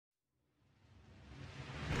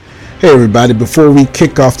Hey everybody, before we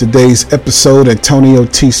kick off today's episode, Antonio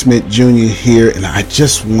T. Smith Jr. here, and I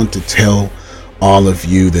just want to tell all of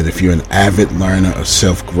you that if you're an avid learner of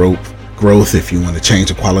self-growth, if you want to change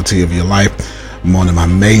the quality of your life, one of my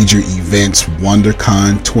major events,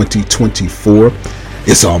 WonderCon 2024,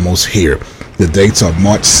 is almost here. The dates are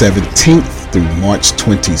March 17th through March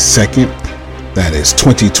 22nd. That is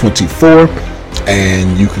 2024,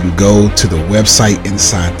 and you can go to the website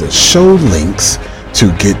inside the show links to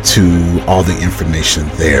get to all the information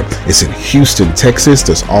there. It's in Houston, Texas.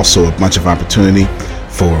 There's also a bunch of opportunity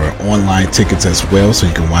for online tickets as well, so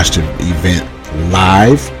you can watch the event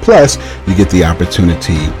live. Plus, you get the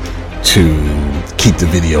opportunity to keep the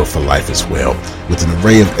video for life as well. With an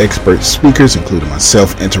array of expert speakers, including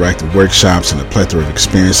myself, interactive workshops, and a plethora of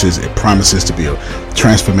experiences, it promises to be a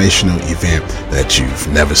transformational event that you've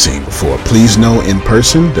never seen before. Please know in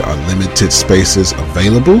person, there are limited spaces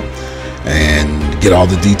available. And get all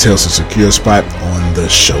the details to secure a spot on the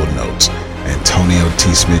show notes. Antonio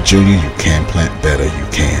T. Smith Jr., you can plant better, you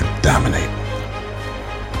can dominate.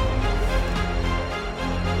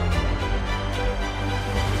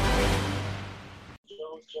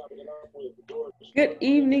 Good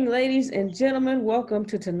evening, ladies and gentlemen. Welcome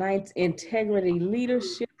to tonight's Integrity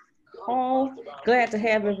Leadership Call. Glad to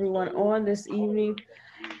have everyone on this evening.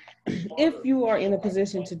 If you are in a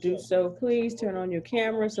position to do so, please turn on your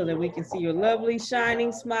camera so that we can see your lovely,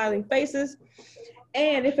 shining, smiling faces.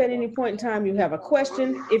 And if at any point in time you have a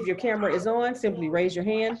question, if your camera is on, simply raise your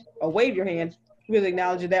hand or wave your hand. We'll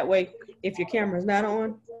acknowledge you that way. If your camera is not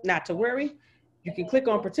on, not to worry. You can click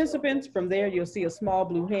on participants. From there, you'll see a small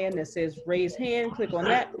blue hand that says raise hand. Click on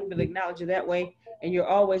that. We'll acknowledge you that way. And you're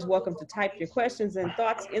always welcome to type your questions and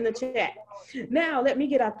thoughts in the chat. Now, let me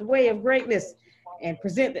get out the way of greatness and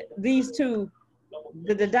present these two,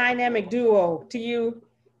 the dynamic duo to you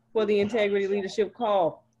for the Integrity Leadership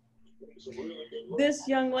Call. This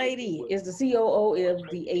young lady is the COO of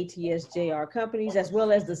the ATSJR companies, as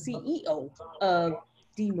well as the CEO of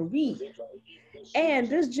DeMarie. And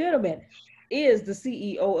this gentleman is the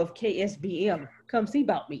CEO of KSBM. Come see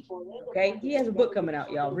about me, okay? He has a book coming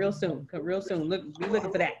out, y'all, real soon. Be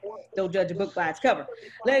looking for that. Don't judge a book by its cover.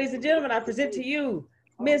 Ladies and gentlemen, I present to you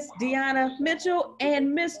Miss Deanna Mitchell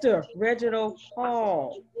and Mr. Reginald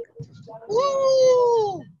Hall.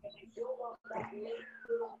 Woo!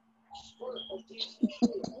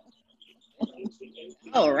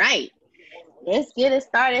 All right, let's get it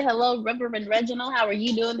started. Hello, Reverend Reginald. How are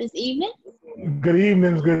you doing this evening? Good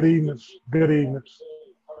evenings, good evenings, good evenings.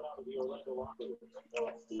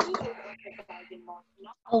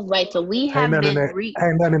 All right, so we have been ain't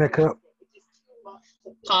nothing in that cup.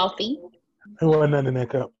 Coffee. There wasn't nothing in that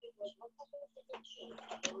cup.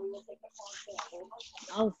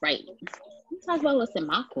 All right, let's talk about what's in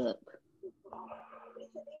my cup.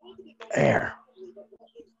 Air.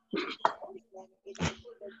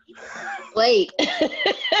 Wait,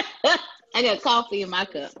 I got coffee in my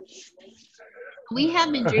cup. We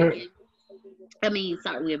have been drinking. We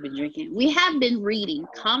have been drinking. We have been reading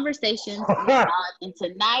Conversations with God, and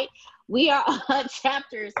tonight we are on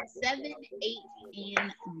chapters 7, 8,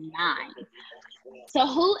 and 9. So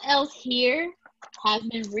who else here has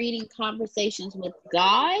been reading Conversations with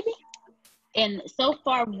God? And so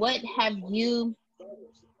far, what have you,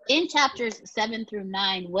 in chapters 7 through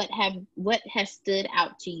 9, what has stood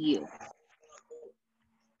out to you?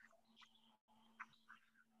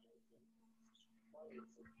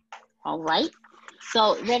 All right.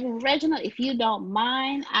 So, Reverend Reginald, if you don't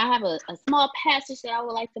mind, I have a small passage that I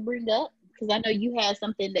would like to bring up, because I know you had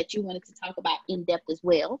something that you wanted to talk about in depth as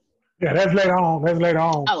well. Yeah, that's later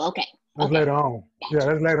on. Oh, okay. That's later on. Gotcha. Yeah,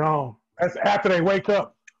 that's later on. That's after they wake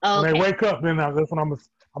up. Okay. When they wake up, then that's when I'm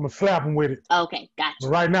gonna slap them with it. Okay, gotcha. But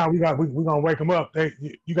right now, we're gonna wake them up.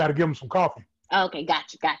 You got to give them some coffee. Okay,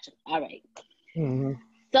 gotcha. All right. Mm-hmm.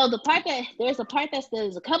 So there's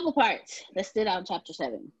a couple parts that stood out in chapter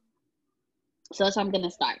 7. So I'm going to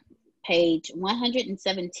start. Page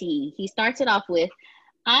 117. He starts it off with,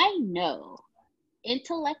 I know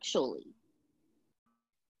intellectually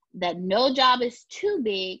that no job is too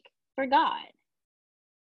big for God.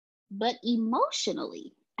 But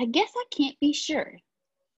emotionally, I guess I can't be sure.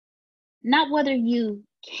 Not whether you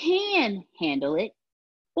can handle it,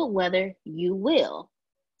 but whether you will.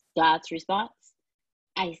 God's response,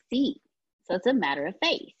 I see. So it's a matter of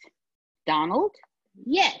faith. Donald,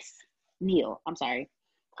 yes. Neil, I'm sorry,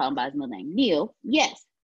 call him by his middle name. Neil, yes.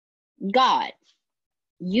 God,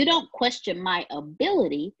 you don't question my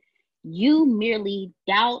ability. You merely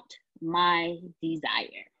doubt my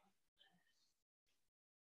desire.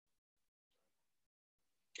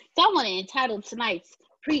 So I want to entitle tonight's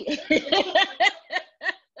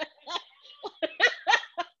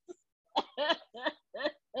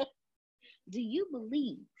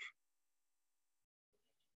believe?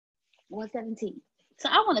 117. So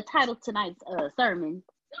I want to title tonight's sermon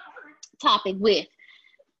topic with,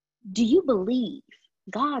 do you believe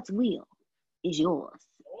God's will is yours?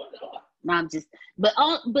 No, I'm just, but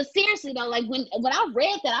seriously though, like when I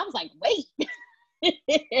read that, I was like, wait.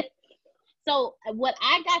 So what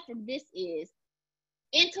I got from this is,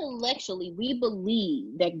 intellectually, we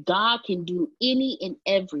believe that God can do any and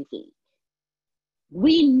everything.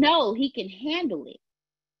 We know he can handle it.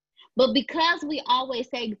 But because we always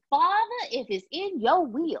say, Father, if it's in your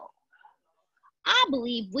will, I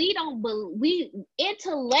believe we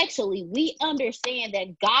intellectually, we understand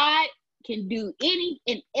that God can do any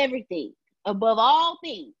and everything above all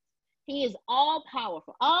things. He is all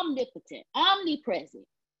powerful, omnipotent, omnipresent.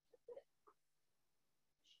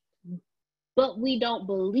 But we don't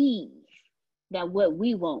believe that what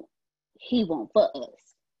we want, he wants for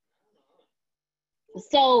us.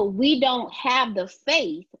 So we don't have the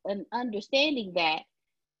faith and understanding that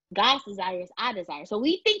God's desire is our desire. So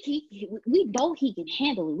we think we know he can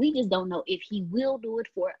handle it. We just don't know if he will do it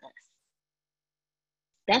for us.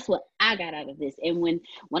 That's what I got out of this. And when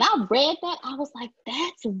I read that, I was like,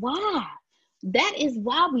 that's why. That is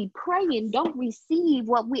why we pray and don't receive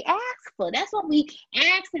what we ask for. That's what we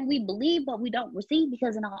ask and we believe, but we don't receive,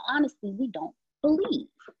 because in all honesty, we don't believe.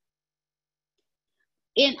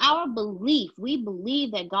 In our belief, we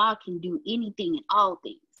believe that God can do anything and all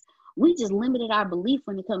things. We just limited our belief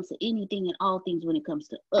when it comes to anything and all things when it comes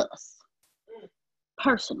to us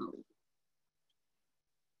personally.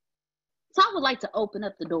 So I would like to open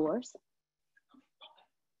up the doors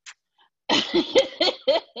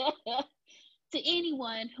to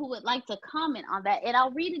anyone who would like to comment on that. And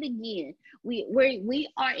I'll read it again. We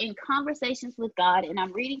are in Conversations with God, and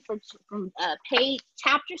I'm reading from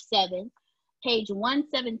chapter 7, page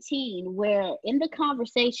 117, where in the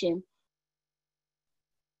conversation,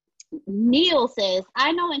 Neil says,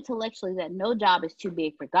 I know intellectually that no job is too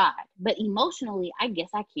big for God, but emotionally, I guess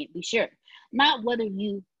I can't be sure. Not whether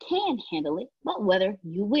you can handle it, but whether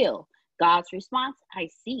you will. God's response, I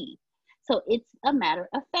see. So it's a matter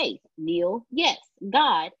of faith. Neil, yes.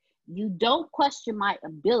 God, you don't question my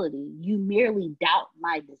ability. You merely doubt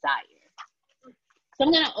my desire. So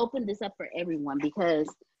I'm going to open this up for everyone, because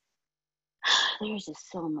there's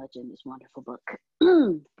just so much in this wonderful book.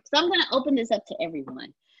 So I'm going to open this up to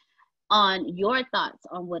everyone on your thoughts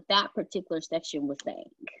on what that particular section was saying.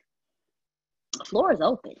 The floor is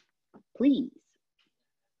open. Please.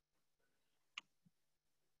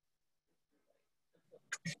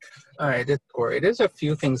 All right, Corey. There's a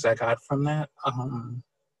few things I got from that.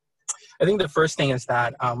 I think the first thing is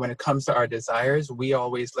that when it comes to our desires, we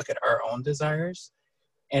always look at our own desires.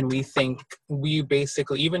 And we think we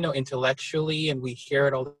basically, even though intellectually, and we hear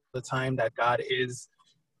it all the time, that God is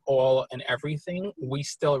all and everything, we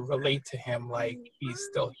still relate to him like he's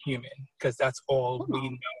still human, because that's all we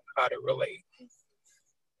know how to relate.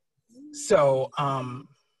 So,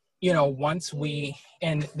 once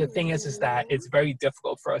and the thing is that it's very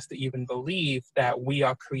difficult for us to even believe that we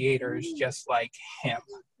are creators just like him.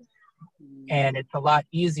 And it's a lot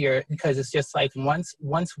easier, because it's just like once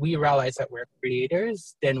we realize that we're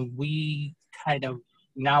creators, then we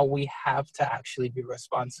now we have to actually be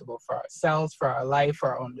responsible for ourselves, for our life, for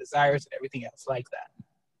our own desires, and everything else like that.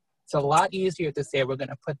 It's a lot easier to say we're going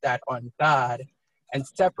to put that on God and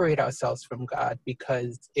separate ourselves from God,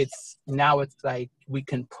 because it's like we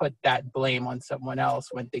can put that blame on someone else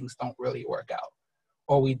when things don't really work out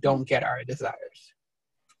or we don't get our desires.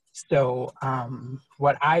 So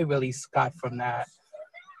what I really got from that,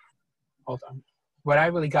 what I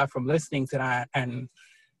really got from listening to that and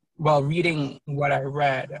reading what I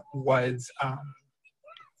read was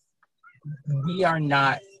we are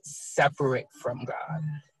not separate from God.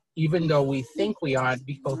 Even though we think we are,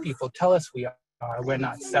 people tell us we are, we're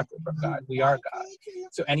not separate from God. We are God.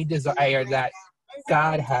 So any desire that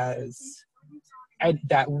God has and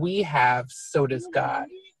that we have, so does God.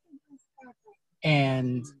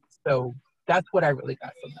 And so that's what I really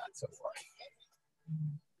got from that so far.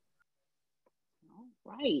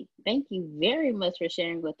 All right. Thank you very much for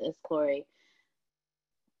sharing with us, Corey.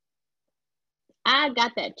 I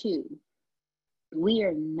got that too. We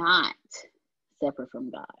are not separate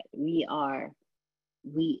from God. We are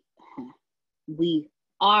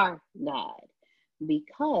God,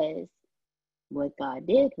 because what God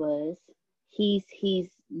did was he's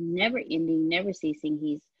never ending, never ceasing.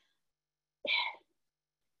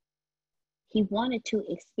 He wanted to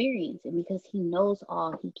experience it because he knows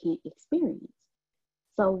all he can't experience.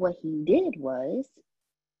 So what he did was,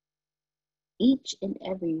 each and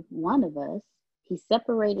every one of us, He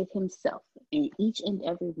separated himself in each and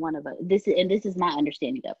every one of us. This is my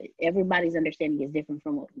understanding of it. Everybody's understanding is different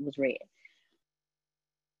from what was read.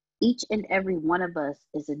 Each and every one of us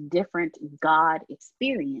is a different God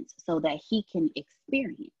experience so that he can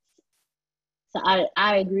experience. So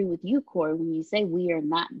I agree with you, Corey, when you say we are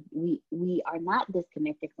not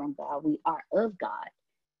disconnected from God. We are of God.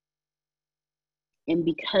 And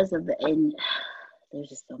because of there's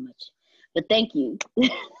just so much. But thank you.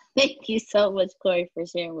 Thank you so much, Corey, for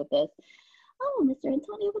sharing with us. Oh, Mr.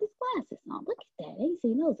 Antonio with his glasses on. Look at that. I ain't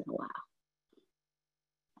seen those in a while.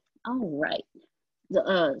 All right.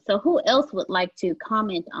 So who else would like to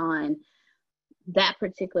comment on that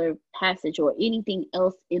particular passage or anything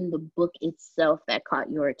else in the book itself that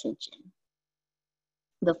caught your attention?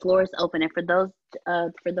 The floor is open. And for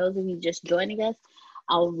those of you just joining us,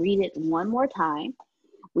 I'll read it one more time.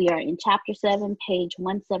 We are in chapter 7, page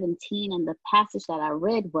 117, and the passage that I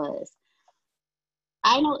read was,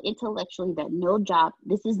 I know intellectually that no job,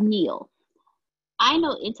 this is Neil. I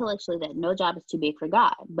know intellectually that no job is too big for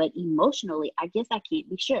God, but emotionally, I guess I can't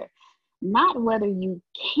be sure. Not whether you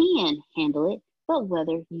can handle it, but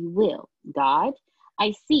whether you will. God,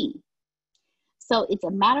 I see. So it's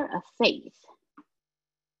a matter of faith.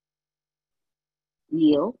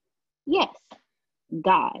 Neil, yes.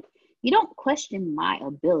 God, you don't question my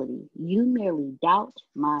ability. You merely doubt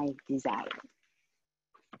my desire.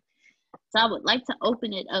 So I would like to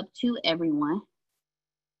open it up to everyone.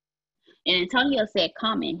 And Antonio said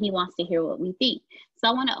comment. He wants to hear what we think. So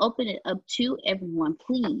I want to open it up to everyone.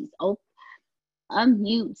 Please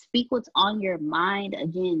unmute. Speak what's on your mind.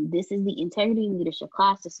 Again, this is the Integrity Leadership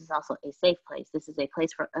class. This is also a safe place. This is a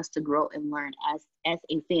place for us to grow and learn as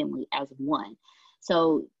a family, as one.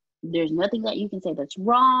 So there's nothing that you can say that's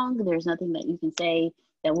wrong. There's nothing that you can say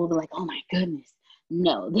that will be like, oh my goodness.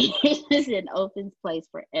 No, this is an open place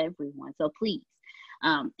for everyone. So please,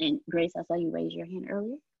 and Grace, I saw you raise your hand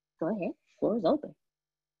earlier. Go ahead. Floor is open.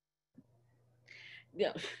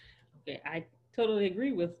 Yeah. Okay. I totally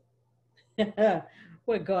agree with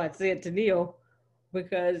what God said to Neil,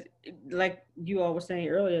 because like you all were saying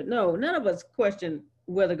earlier, no, none of us question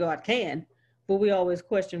whether God can, but we always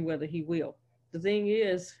question whether he will. The thing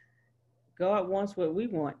is, God wants what we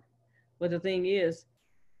want. But the thing is,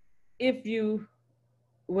 if you,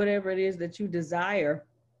 whatever it is that you desire,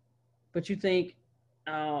 but you think,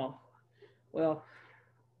 oh, well,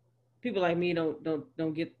 people like me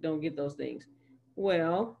don't get those things.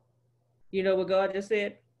 Well, you know what God just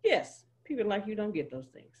said? Yes, people like you don't get those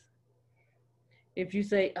things. If you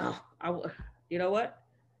say, oh, you know what?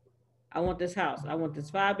 I want this house. I want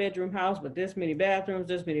this 5-bedroom house with this many bathrooms,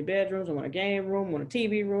 this many bedrooms. I want a game room, I want a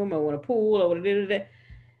TV room, I want a pool, I want to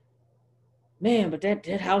Man, but that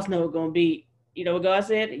house no gonna be, you know what God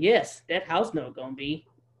said? Yes, that house no gonna be,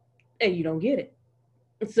 and you don't get it.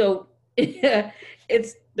 So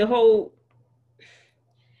it's the whole,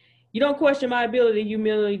 you don't question my ability, you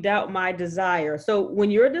merely doubt my desire. So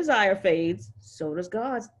when your desire fades, so does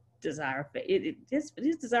God's desire fade. His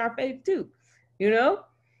desire fades too, you know?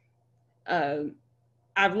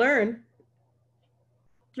 I've learned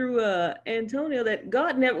through Antonio that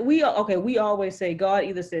God never, we always say God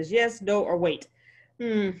either says yes, no, or wait.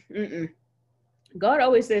 God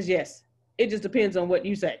always says yes. It just depends on what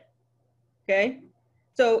you say. Okay?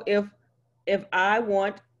 So if I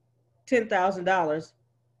want $10,000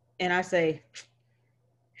 and I say,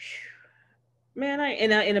 man,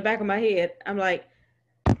 in the back of my head, I'm like,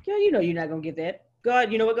 girl, you know you're not gonna get that.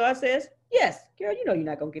 God, you know what God says? Yes, girl, you know you're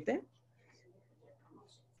not gonna get that.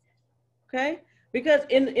 Okay? Because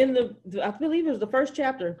in the I believe it was the first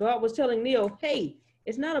chapter, God was telling Neil, hey,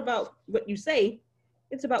 it's not about what you say,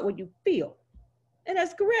 it's about what you feel. And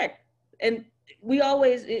that's correct. And we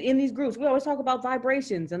always, in these groups, we always talk about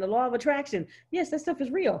vibrations and the law of attraction. Yes, that stuff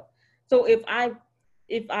is real. So if I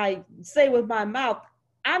say with my mouth,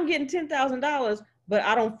 I'm getting $10,000, but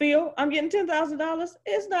I don't feel I'm getting $10,000,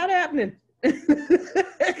 it's not happening.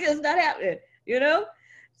 It's not happening, you know?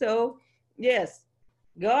 So yes,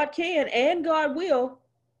 God can and God will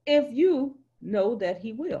if you know that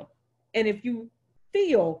he will. And if you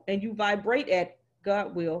feel and you vibrate at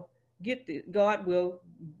God will God will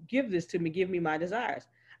give this to me, give me my desires.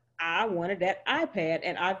 I wanted that iPad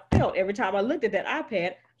and I felt every time I looked at that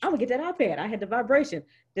iPad, I'm gonna get that iPad. I had the vibration.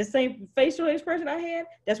 The same facial expression I had,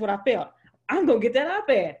 that's what I felt. I'm gonna get that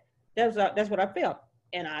iPad. That's what I felt.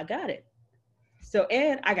 And I got it. So,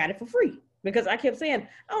 and I got it for free because I kept saying,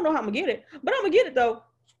 I don't know how I'm gonna get it, but I'm gonna get it though.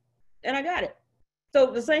 And I got it. So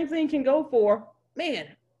the same thing can go for, man,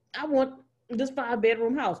 I want this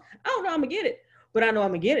 5-bedroom house. I don't know how I'm gonna get it, but I know I'm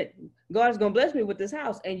gonna get it. God is going to bless me with this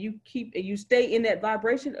house, and you stay in that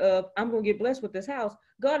vibration of, I'm going to get blessed with this house,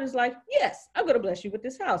 God is like, yes, I'm going to bless you with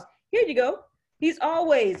this house. Here you go. He's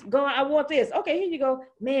always going, I want this. Okay, here you go.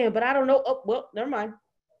 Man, but I don't know. Oh, well, never mind.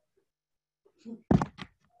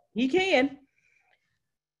 He can.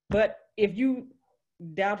 But if you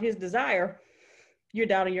doubt his desire, you're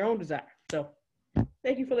doubting your own desire. So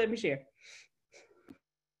thank you for letting me share.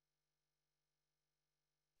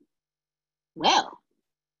 Well,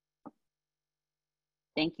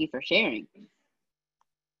 thank you for sharing.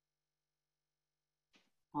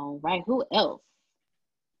 All right, who else?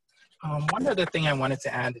 One other thing I wanted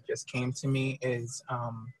to add that just came to me is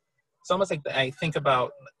it's almost like I think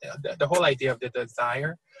about the whole idea of the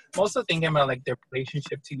desire. I'm also thinking about like the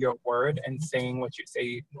relationship to your word and saying what you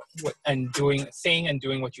say saying and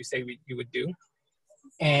doing what you say you would do.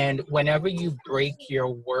 And whenever you break your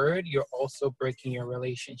word, you're also breaking your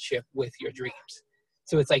relationship with your dreams.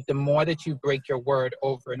 So it's like the more that you break your word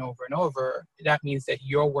over and over and over, that means that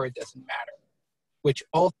your word doesn't matter, which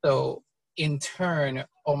also in turn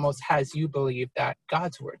almost has you believe that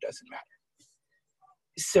God's word doesn't matter.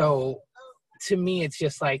 So to me, it's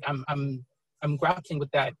just like I'm grappling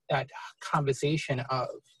with that conversation of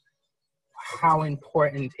how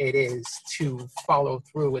important it is to follow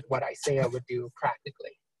through with what I say I would do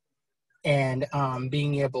practically, and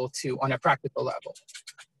being able to on a practical level.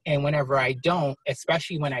 And whenever I don't,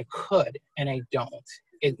 especially when I could and I don't,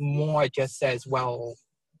 it more just says, well,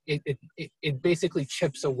 it basically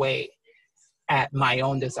chips away at my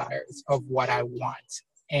own desires of what I want.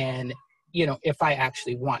 And, you know, if I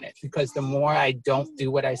actually want it, because the more I don't do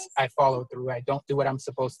what I follow through, I don't do what I'm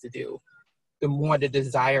supposed to do, the more the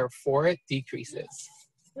desire for it decreases.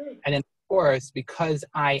 And then, of course, because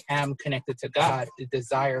I am connected to God, the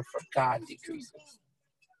desire for God decreases.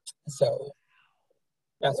 So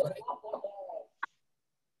that's what I do.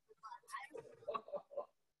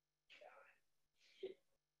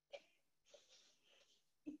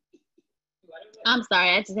 I'm sorry,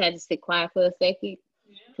 I just had to sit quiet for a second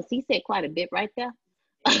because he said quite a bit right there.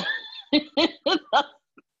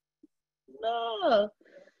 No.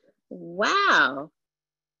 Wow.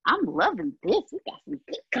 I'm loving this. We got some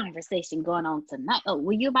good conversation going on tonight. Oh,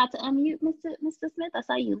 were you about to unmute, Mr. Smith? I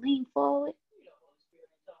saw you lean forward.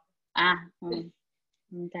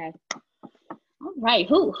 Okay. All right.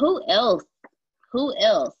 Who else? Who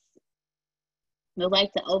else would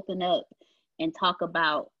like to open up and talk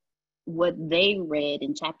about what they read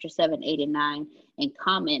in chapter 7, 8, and 9 and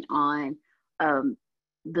comment on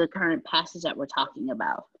the current passage that we're talking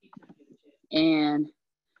about? And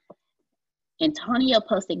Antonio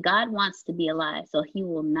posted, God wants to be alive, so he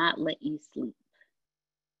will not let you sleep.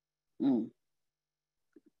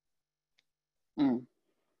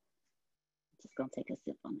 Just gonna take a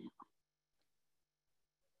sip on that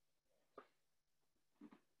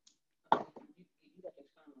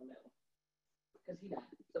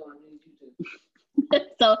one.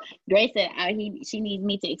 So Grace said she needs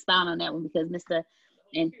me to expound on that one because Mr.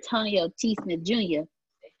 Antonio T. Smith Jr.,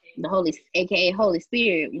 aka Holy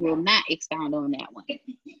Spirit, will not expound on that one.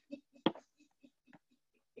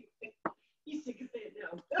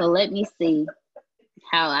 So let me see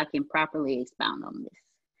how I can properly expound on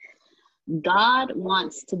this. God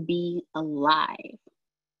wants to be alive.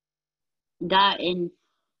 God, and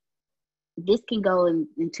this can go in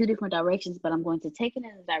two different directions, but I'm going to take it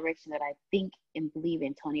in the direction that I think and believe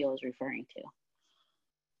Antonio is referring to.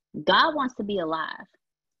 God wants to be alive.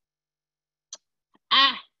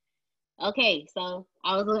 Okay, so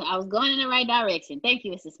I was going in the right direction. Thank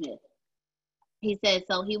you, Mr. Smith. He said,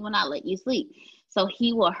 so he will not let you sleep. So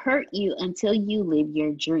he will hurt you until you live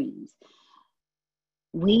your dreams.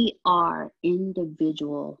 We are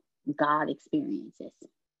individual God experiences.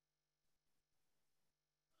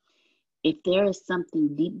 If there is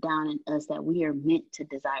something deep down in us that we are meant to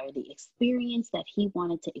desire, the experience that he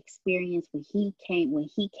wanted to experience when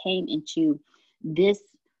he came into this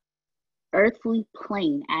earthly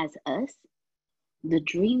plane as us, the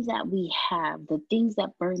dreams that we have, the things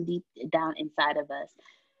that burn deep down inside of us,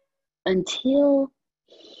 until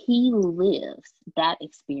he lives that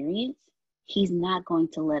experience, he's not going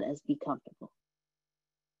to let us be comfortable.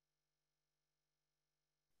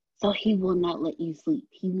 So he will not let you sleep.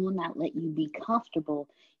 He will not let you be comfortable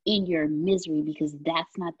in your misery, because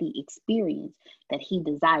that's not the experience that he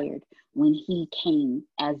desired when he came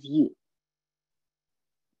as you.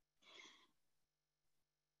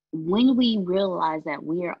 When we realize that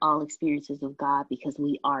we are all experiences of God because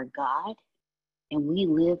we are God and we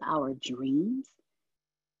live our dreams,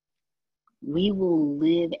 we will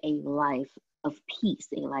live a life of peace,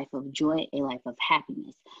 a life of joy, a life of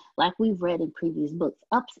happiness. Like we've read in previous books,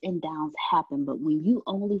 ups and downs happen, but when you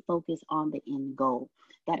only focus on the end goal,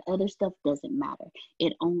 that other stuff doesn't matter.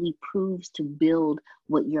 It only proves to build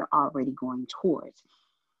what you're already going towards.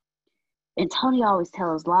 And Tony always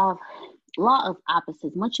tells law of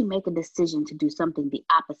opposites. Once you make a decision to do something, the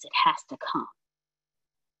opposite has to come.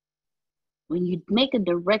 When you make a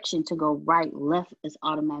direction to go right, left is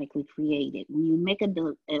automatically created. When you make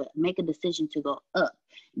a decision to go up,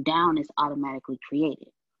 down is automatically created.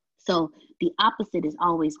 So the opposite is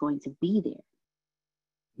always going to be there.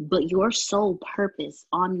 But your sole purpose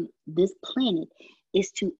on this planet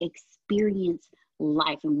is to experience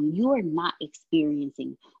life. And when you are not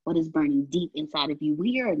experiencing what is burning deep inside of you, when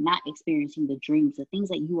you are not experiencing the dreams, the things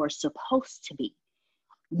that you are supposed to be,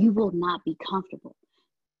 you will not be comfortable.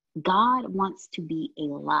 God wants to be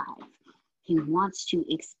alive. He wants to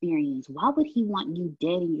experience. Why would he want you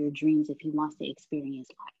dead in your dreams if he wants to experience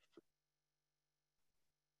life?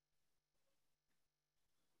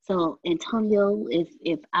 So, Antonio,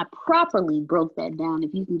 if I properly broke that down,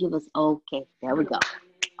 if you can give us, okay, there we go.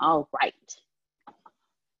 All right.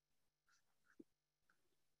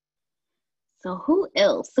 So who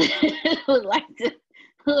else would like to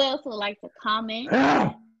comment? I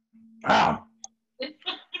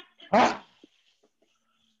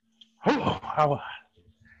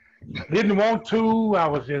didn't want to. I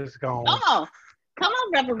was just going. Come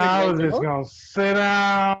on, Reverend. I was just going to sit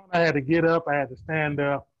down. I had to get up. I had to stand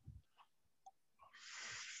up.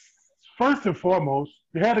 First and foremost,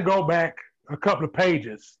 you had to go back a couple of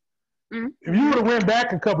pages. Mm-hmm. If you would have went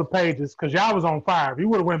back a couple of pages, because y'all was on fire, if you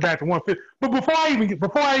would have went back to 150. But before I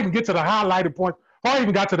even get to the highlighted point, before I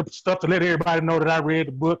even got to the stuff to let everybody know that I read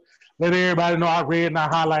the book, let everybody know I read and I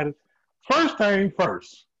highlighted. First thing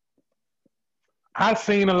first, I've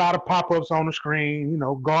seen a lot of pop-ups on the screen. You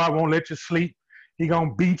know, God won't let you sleep. He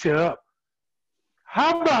gonna beat you up.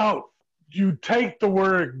 How about you take the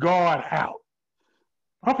word God out?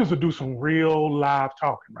 I'm supposed to do some real live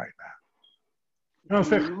talking right now. You know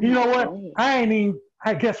what I'm saying? You know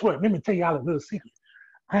what? Guess what? Let me tell y'all a little secret.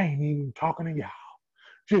 I ain't even talking to y'all.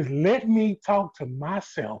 Just let me talk to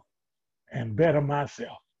myself and better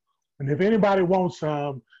myself. And if anybody wants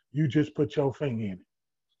some, you just put your finger in it.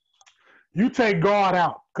 You take God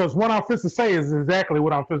out, because what I'm supposed to say is exactly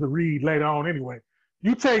what I'm supposed to read later on anyway.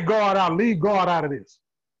 You take God out, leave God out of this.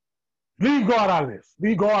 Leave God out of this.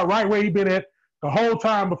 Leave God right where he been at the whole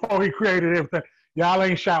time before he created everything. Y'all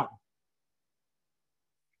ain't shouting.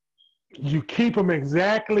 You keep him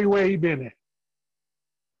exactly where he been at.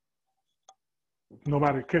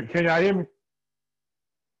 Nobody, can y'all hear me?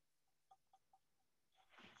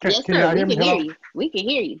 Yes, sir. We can hear you. We can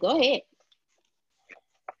hear you. Go ahead.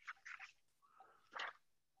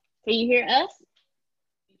 Can you hear us?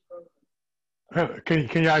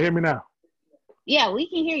 Can y'all hear me now? Yeah, we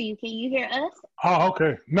can hear you. Can you hear us? Oh,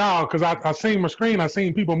 okay. No, because I seen my screen. I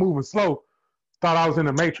seen people moving slow. Thought I was in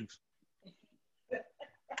the Matrix.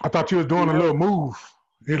 I thought you was doing a little move.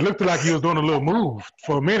 It looked like you was doing a little move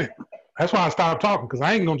for a minute. That's why I stopped talking, because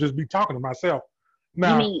I ain't gonna just be talking to myself.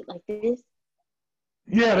 Now, you mean like this?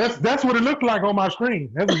 Yeah, that's what it looked like on my screen.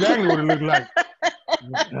 That's exactly what it looked like.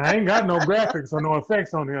 I ain't got no graphics or no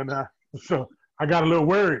effects on there now. So I got a little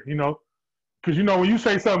worried, you know, because, you know, when you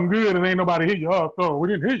say something good and ain't nobody hear you, oh, we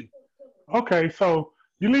didn't hear you. Okay, so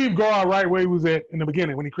you leave God right where he was at in the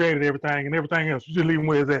beginning when he created everything and everything else. You just leave him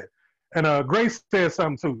where he's at. And Grace said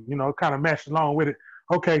something too, you know, kind of matched along with it.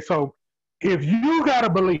 Okay, so if you got to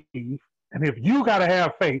believe and if you got to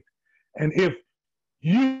have faith and if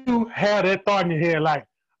you have that thought in your head like,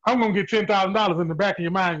 I'm going to get $10,000 in the back of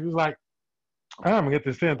your mind, you're like, I'm going to get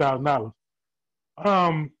this $10,000.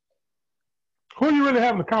 Who are you really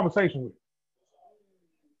having a conversation with?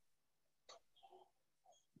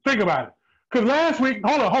 Think about it. Because last week,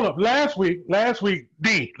 hold up. Last week,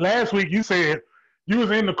 you said you was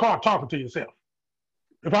in the car talking to yourself.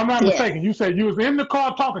 If I'm not mistaken, you said you was in the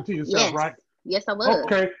car talking to yourself, right? Yes, I was.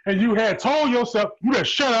 Okay, and you had told yourself, you better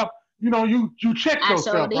shut up. You know, you checked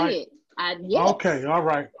yourself, right? I sure did. Okay, all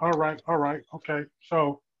right. Okay,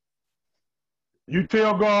 so you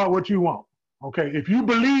tell God what you want. Okay, if you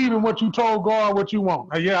believe in what you told God what you want.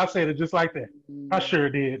 I said it just like that. I sure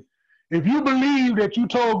did. If you believe that you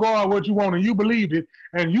told God what you want and you believed it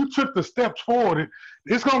and you took the steps forward,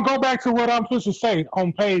 it's going to go back to what I'm supposed to say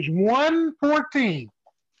on page 114,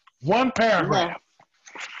 one paragraph.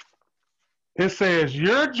 Yeah. It says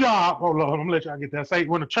your job. Hold on, I'm gonna let y'all get that. Say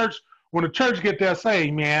when the church get there, say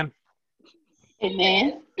amen.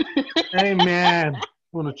 Amen. Amen.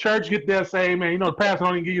 When the church get there, say amen. You know the pastor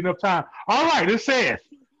don't even give you enough time. All right, it says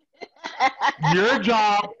Your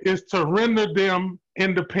job is to render them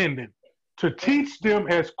independent, to teach them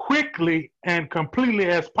as quickly and completely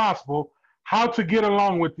as possible how to get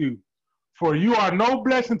along with you. For you are no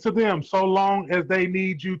blessing to them so long as they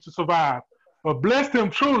need you to survive. But bless them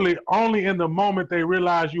truly only in the moment they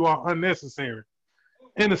realize you are unnecessary.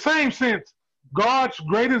 In the same sense, God's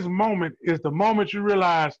greatest moment is the moment you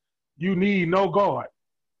realize you need no God.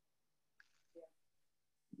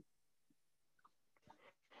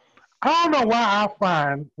 I don't know why I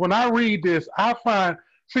find, when I read this,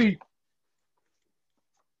 see,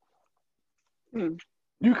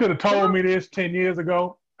 you could have told me this 10 years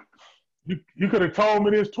ago. You could have told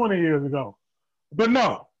me this 20 years ago. But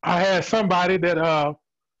no, I had somebody that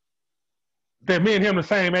me and him the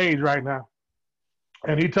same age right now.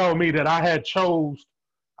 And he told me that I had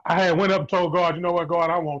went up and told God, you know what, God,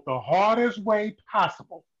 I want the hardest way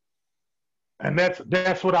possible. And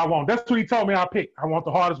that's what I want. That's what he told me I picked. I want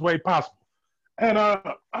the hardest way possible. And, I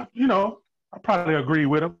probably agree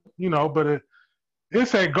with him, but it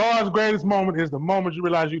said God's greatest moment is the moment you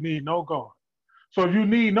realize you need no God. So if you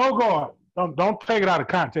need no God, don't take it out of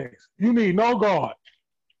context. You need no God.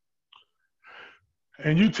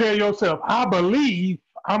 And you tell yourself, I believe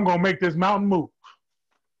I'm going to make this mountain move.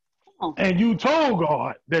 And you told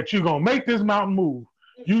God that you're going to make this mountain move.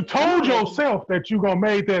 You told yourself that you're going to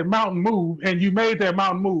make that mountain move, and you made that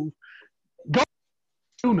mountain move. God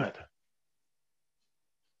do nothing.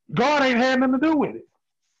 God ain't had nothing to do with it.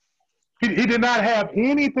 He did not have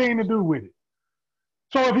anything to do with it.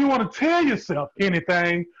 So if you want to tell yourself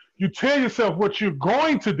anything, you tell yourself what you're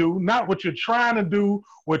going to do, not what you're trying to do,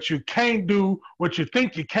 what you can't do, what you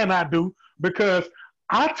think you cannot do, because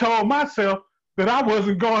I told myself that I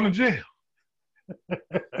wasn't going to jail.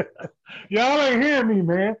 Y'all ain't hearing me,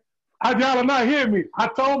 man. Y'all are not hearing me. I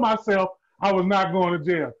told myself I was not going to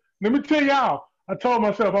jail. Let me tell y'all, I told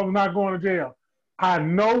myself I was not going to jail. I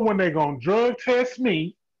know when they're going to drug test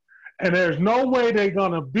me, and there's no way they're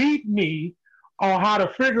going to beat me on how to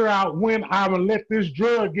figure out when I'm going to let this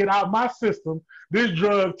drug get out my system. This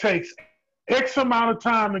drug takes X amount of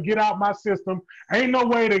time to get out my system. Ain't no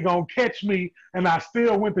way they're going to catch me, and I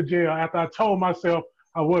still went to jail after I told myself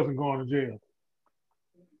I wasn't going to jail.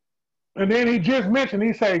 And then he just mentioned,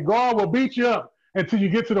 he said, God will beat you up until you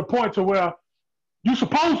get to the point to where you're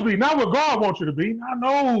supposed to be, not what God wants you to be. I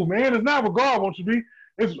know, man, it's not what God wants you to be.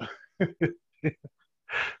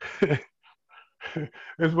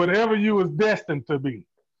 It's whatever you was destined to be.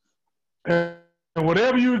 And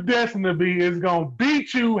whatever you was destined to be is going to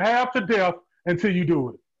beat you half to death until you do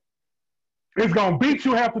it. It's going to beat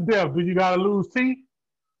you half to death. Do you got to lose teeth?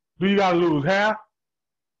 Do you got to lose hair?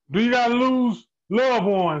 Do you got to lose loved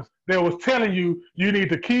ones that was telling you you need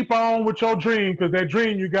to keep on with your dream because that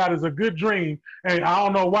dream you got is a good dream, and I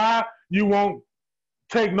don't know why you won't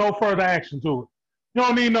take no further action to it. You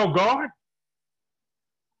don't need no God.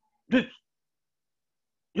 Because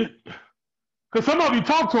some of you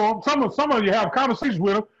talk to them, some of you have conversations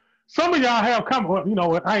with them. Some of y'all have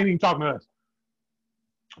I ain't even talking to us.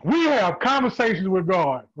 We have conversations with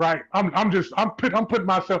God, right? I'm putting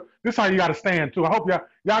myself. This is how you got to stand too. I hope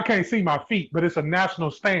y'all can't see my feet, but it's a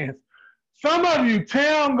national stance. Some of you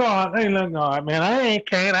tell God, "Hey, look, God, man, I ain't.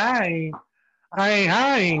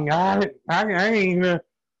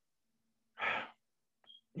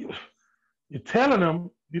 You're telling them.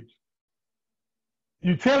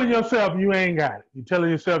 You're telling yourself you ain't got it. You're telling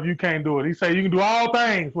yourself you can't do it. He said you can do all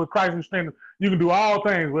things with Christ who strengthens. You can do all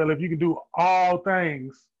things. Well, if you can do all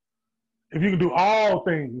things, and you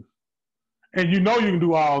know you can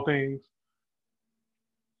do all things,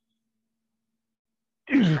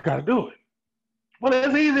 you just got to do it. Well,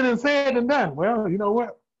 it's easier than said than done. Well, you know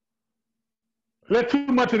what? Let too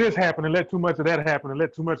much of this happen, and let too much of that happen, and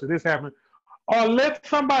let too much of this happen, or let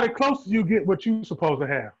somebody close to you get what you're supposed to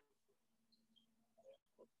have.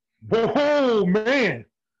 Oh, man.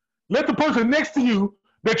 Let the person next to you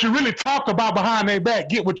that you really talked about behind their back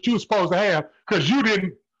get what you're supposed to have because you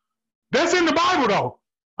didn't. That's in the Bible, though.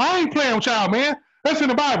 I ain't playing with y'all, man. That's in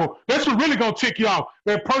the Bible. That's what really going to tick you off.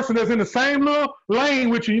 That person that's in the same little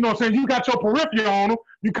lane with you, you know what I'm saying? You got your peripheral on them.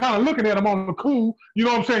 You kind of looking at them on the cool. You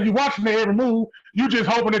know what I'm saying? You watching their every move. You just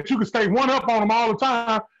hoping that you can stay one up on them all the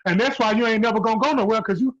time. And that's why you ain't never going to go nowhere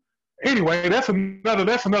because you. Anyway, that's another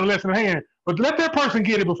lesson at hand. But let that person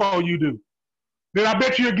get it before you do. Then I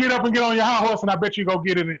bet you'll get up and get on your high horse, and I bet you go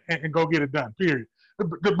get it and go get it done, period.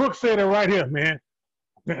 The book said it right here, man.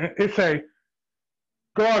 It say,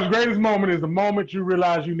 God's greatest moment is the moment you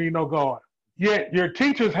realize you need no God. Yet your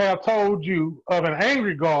teachers have told you of an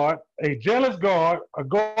angry God, a jealous God, a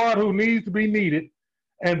God who needs to be needed,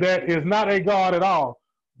 and that is not a God at all,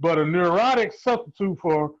 but a neurotic substitute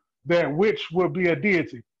for that which will be a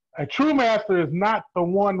deity. A true master is not the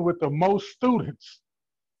one with the most students,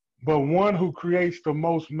 but one who creates the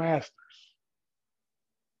most masters.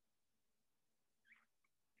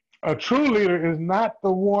 A true leader is not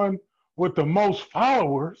the one with the most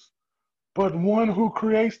followers, but one who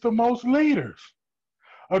creates the most leaders.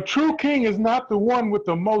 A true king is not the one with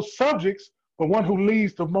the most subjects, but one who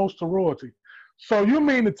leads the most to royalty. So you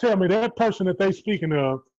mean to tell me that person that they speaking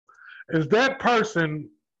of, is that person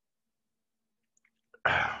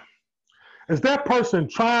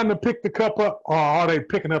trying to pick the cup up, or are they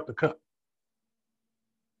picking up the cup?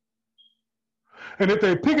 And if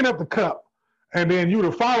they're picking up the cup, and then you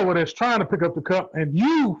the follower that's trying to pick up the cup, and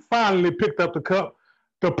you finally picked up the cup,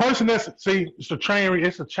 the person it's a chain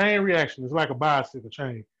reaction. It's like a bicycle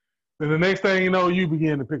chain. Then the next thing you know, you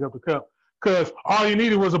begin to pick up the cup. Because all you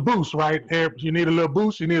needed was a boost, right? You need a little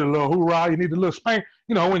boost, you need a little hoorah, you need a little spank.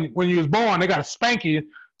 You know, when you was born, they got to spank you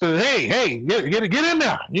to, hey, get in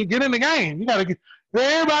there. You get in the game. You got to get,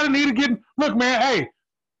 everybody need to get, look, man, hey,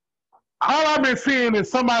 all I've been seeing is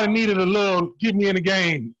somebody needed a little, get me in the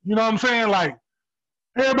game. You know what I'm saying? Like,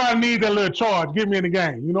 everybody needs that little charge, get me in the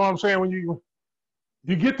game. You know what I'm saying? When you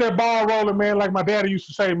get that ball rolling, man, like my daddy used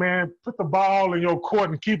to say, man, put the ball in your court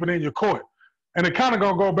and keep it in your court. And it kind of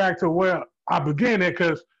going to go back to where I began there,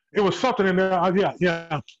 because it was something in there. I'm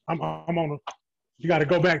on you got to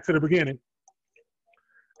go back to the beginning.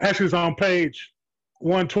 Actually, it's on page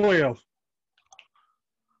 112.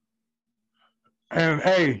 And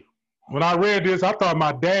hey, when I read this, I thought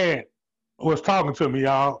my dad was talking to me,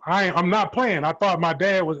 y'all. I'm not playing. I thought my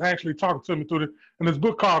dad was actually talking to me through in this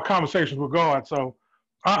book called Conversations with God. So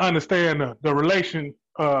I understand the relation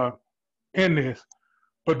in this.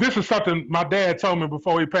 But this is something my dad told me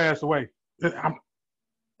before he passed away.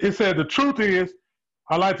 It said, the truth is,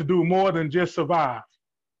 I like to do more than just survive.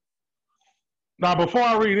 Now, before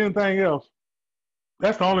I read anything else,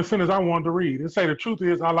 that's the only sentence I wanted to read. It say, the truth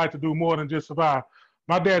is, I like to do more than just survive.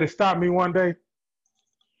 My daddy stopped me one day.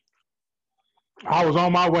 I was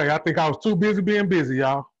on my way. I think I was too busy being busy,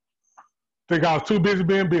 y'all.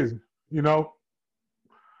 You know.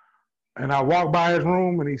 And I walked by his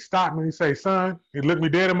room, and he stopped me, and he say, son, he looked me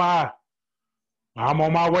dead in my eye. I'm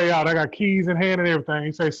on my way out. I got keys in hand and everything.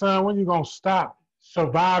 He say, son, when you going to stop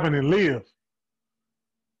surviving and live?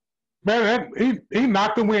 Man, he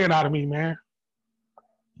knocked the wind out of me, man.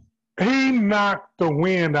 He knocked the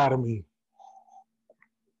wind out of me.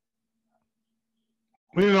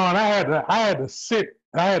 You know, and I had to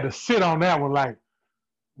sit on that one, like,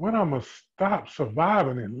 when I'm going to stop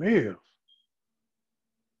surviving and live?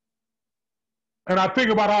 And I think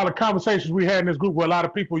about all the conversations we had in this group where a lot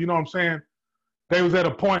of people, you know what I'm saying, they was at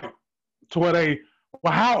a point to where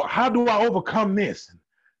how do I overcome this?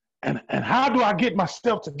 And how do I get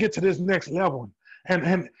myself to get to this next level?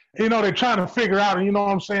 And you know, they're trying to figure out, and you know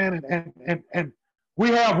what I'm saying? And we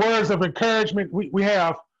have words of encouragement. We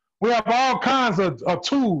have all kinds of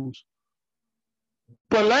tools.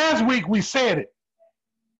 But last week we said it.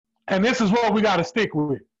 And this is what we got to stick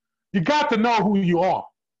with. You got to know who you are.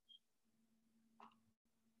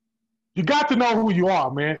 You got to know who you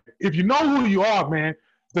are, man. If you know who you are, man,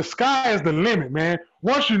 the sky is the limit, man.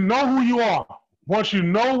 Once you know who you are, once you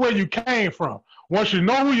know where you came from, once you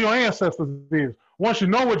know who your ancestors is, once you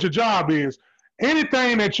know what your job is,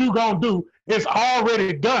 anything that you're going to do is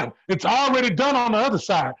already done. It's already done on the other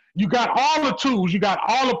side. You got all the tools. You got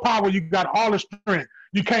all the power. You got all the strength.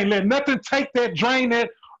 You can't let nothing take that, drain that,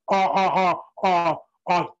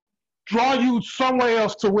 draw you somewhere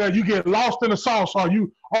else to where you get lost in the sauce,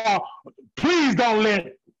 please don't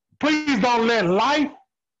let life,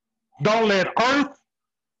 don't let earth,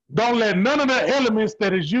 don't let none of the elements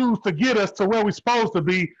that is used to get us to where we're supposed to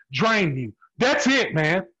be drain you. That's it,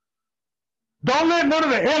 man. Don't let none of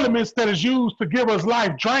the elements that is used to give us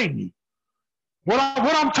life drain you. What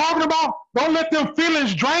I'm talking about, don't let them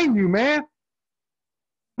feelings drain you, man.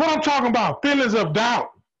 What I'm talking about, feelings of doubt,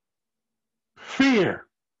 fear,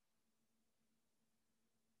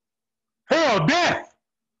 hell, death.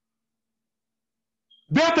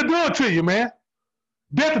 Death to do it to you, man.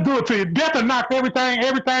 Death to do it to you. Death to knock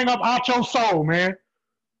everything up out your soul, man.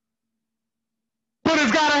 But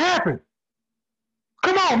it's got to happen.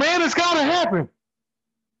 Come on, man. It's got to happen.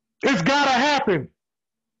 It's got to happen.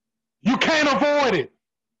 You can't avoid it.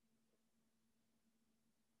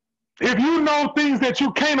 If you know things that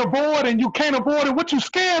you can't avoid and you can't avoid it, what you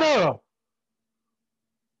scared of?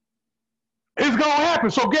 It's going to happen.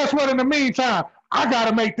 So guess what? In the meantime, I got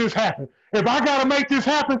to make this happen. If I got to make this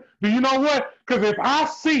happen, do you know what? Because if I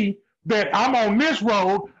see that I'm on this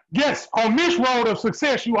road, yes, on this road of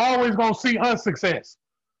success, you always going to see unsuccess.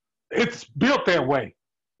 It's built that way.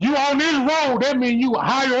 You on this road, that means you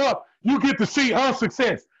higher up. You get to see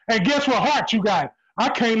success. And guess what heart you got? I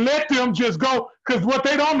can't let them just go, because what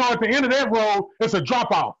they don't know at the end of that road is a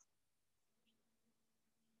drop off.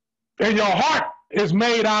 And your heart is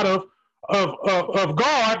made out of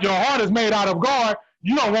God. Your heart is made out of God.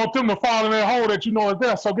 You don't want them to fall in that hole that you know is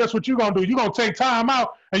there. So guess what you're going to do? You're going to take time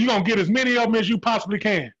out and you're going to get as many of them as you possibly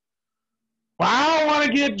can. Well, I don't want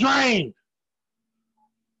to get drained.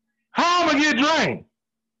 How am I going to get drained?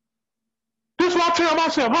 This is what I tell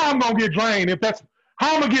myself, how I'm going to get drained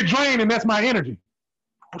how I'm going to get drained and that's my energy.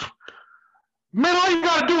 Man, all you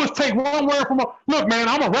got to do is take one word from look, man,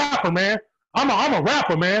 I'm a rapper, man. I'm a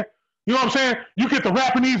rapper, man. You know what I'm saying? You get to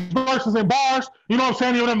rapping these verses and bars. You know what I'm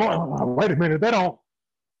saying? You're wait a minute, that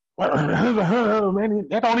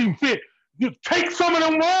don't even fit. You take some of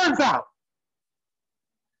them words out.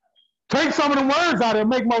 Take some of them words out and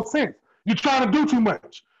make more sense. You're trying to do too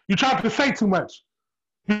much. You're trying to say too much.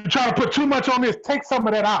 You're trying to put too much on this. Take some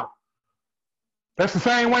of that out. That's the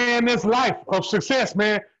same way in this life of success,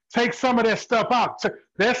 man. Take some of that stuff out.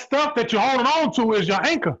 That stuff that you're holding on to is your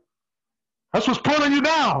anchor. That's what's pulling you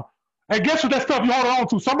down. And guess what that stuff you're holding on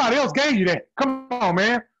to? Somebody else gave you that. Come on,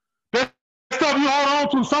 man. That stuff you hold on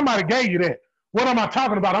to, somebody gave you that. What am I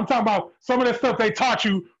talking about? I'm talking about some of that stuff they taught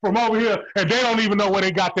you from over here, and they don't even know where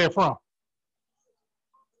they got that from.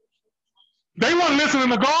 They weren't listening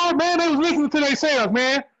to God, man. They was listening to themselves,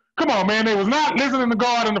 man. Come on, man. They was not listening to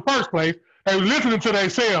God in the first place. They was listening to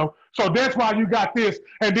themselves. So that's why you got this.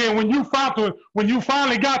 And then when you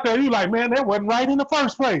finally got there, you like, man, that wasn't right in the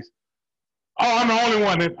first place. Oh, I'm the only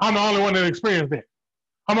one that experienced that.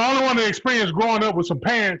 I'm the only one that experienced growing up with some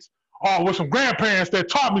parents or with some grandparents that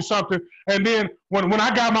taught me something. And then when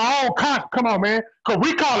I got my own come on, man, because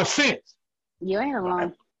we call it sense. You ain't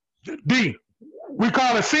alone. D, we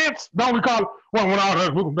call it sense? Don't we call it,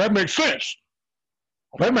 that makes sense.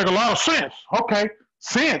 That make a lot of sense. Okay,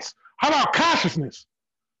 sense. How about consciousness?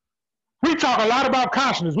 We talk a lot about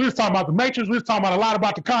consciousness. We was talking about the matrix. We was talking about a lot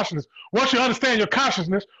about the consciousness. Once you understand your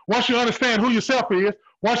consciousness, once you understand who yourself is,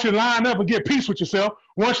 once you line up and get peace with yourself,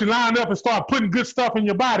 once you line up and start putting good stuff in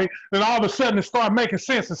your body, then all of a sudden it start making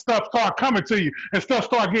sense and stuff start coming to you and stuff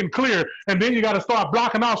start getting clear. And then you got to start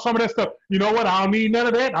blocking off some of that stuff. You know what? I don't need none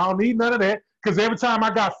of that. I don't need none of that. Because every time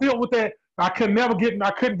I got filled with that, I couldn't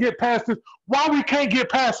get past this. Why we can't get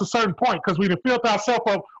past a certain point? Because we done filled ourselves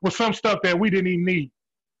up with some stuff that we didn't even need.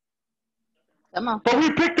 Come on. But we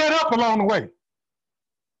picked that up along the way.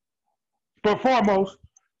 But foremost,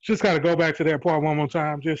 just got to go back to that part one more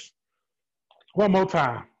time. Just one more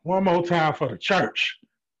time. One more time for the church.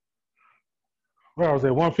 Where I was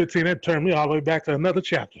at 115, that turned me all the way back to another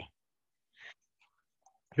chapter.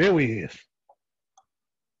 There he is.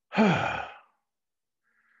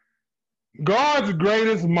 God's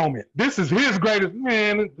greatest moment. This is his greatest,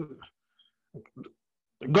 man.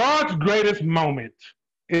 God's greatest moment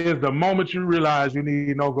is the moment you realize you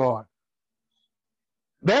need no God.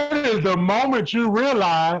 That is the moment you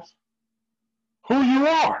realize who you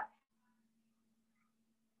are.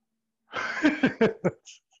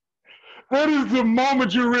 That is the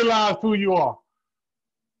moment you realize who you are.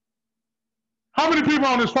 How many people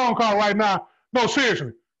on this phone call right now? No,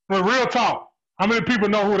 seriously, for real talk. How many people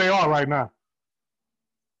know who they are right now?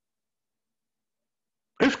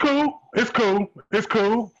 It's cool. It's cool. It's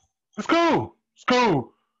cool. It's cool. It's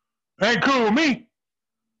cool. It ain't cool with me,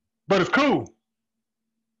 but it's cool.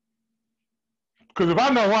 Because if I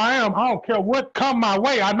know who I am, I don't care what come my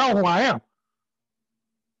way. I know who I am.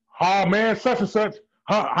 Oh, man, such and such.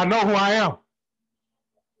 I know who I am.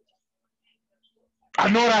 I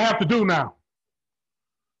know what I have to do now.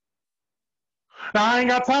 Now, I ain't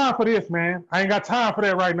got time for this, man. I ain't got time for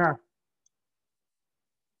that right now.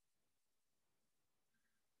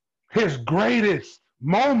 His greatest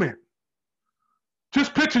moment.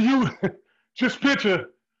 Just picture God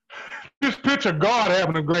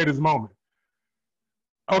having the greatest moment.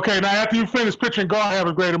 Okay, now after you finish picturing God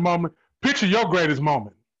having a greatest moment, picture your greatest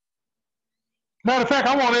moment. Matter of fact,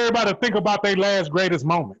 I want everybody to think about their last greatest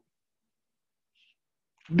moment.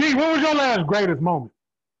 D, what was your last greatest moment?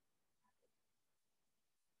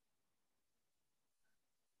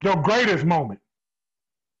 Your greatest moment.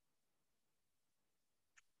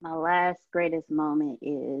 My last greatest moment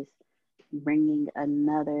is bringing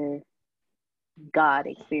another God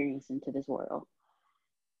experience into this world.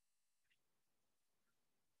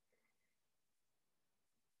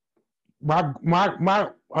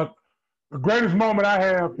 The greatest moment I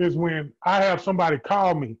have is when I have somebody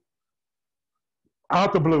call me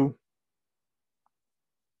out the blue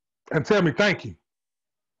and tell me thank you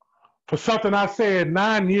for something I said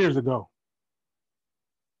 9 years ago.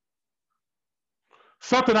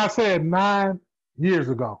 something I said 9 years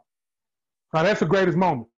ago. Now, that's the greatest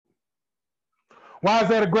moment. Why is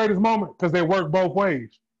that the greatest moment? Because they work both ways.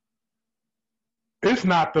 It's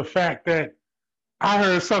not the fact that I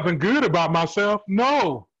heard something good about myself.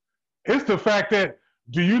 No. It's the fact that,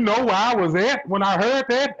 do you know where I was at when I heard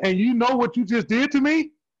that? And you know what you just did to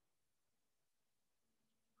me?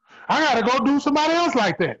 I got to go do somebody else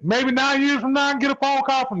like that. Maybe 9 years from now, I can get a phone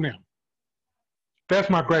call from them. That's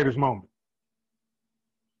my greatest moment.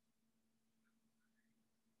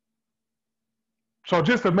 So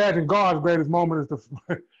just imagine God's greatest moment is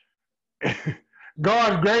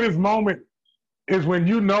God's greatest moment is when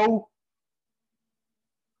you know,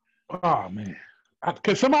 oh man,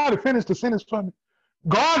 can somebody finish the sentence for me?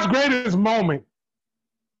 God's greatest moment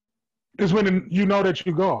is when you know that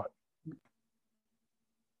you're God.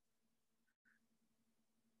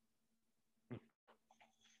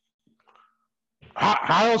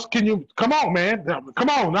 How else can you, come on, man. Come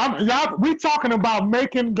on. We talking about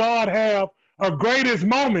making God have a greatest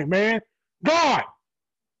moment, man. God.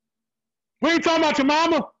 We ain't talking about your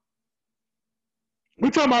mama.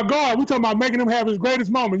 We talking about God. We talking about making him have his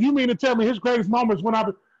greatest moment. You mean to tell me his greatest moment is when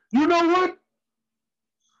you know what?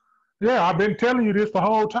 Yeah, I've been telling you this the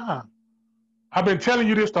whole time. I've been telling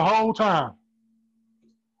you this the whole time.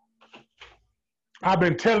 I've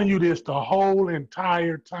been telling you this the whole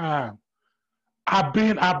entire time.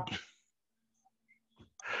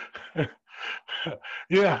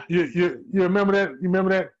 Yeah, you remember that? You remember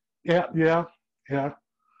that? Yeah.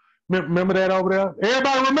 Remember that over there?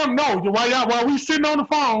 Everybody remember? No, while we sitting on the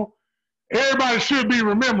phone, everybody should be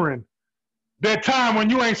remembering that time when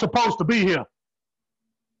you ain't supposed to be here.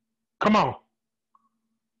 Come on.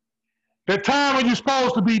 That time when you're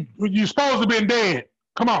supposed to be dead.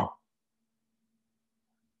 Come on.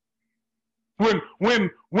 When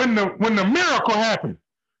the miracle happened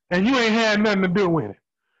and you ain't had nothing to do with it.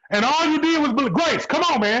 And all you did was grace. Come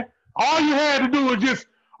on, man. All you had to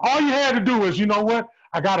do is, you know what?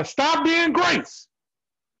 I got to stop being grace.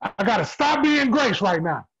 I got to stop being grace right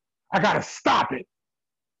now. I got to stop it.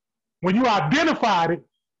 When you identified it,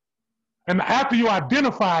 and after you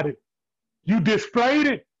identified it, you displayed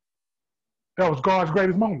it, that was God's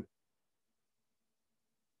greatest moment.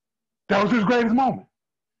 That was his greatest moment.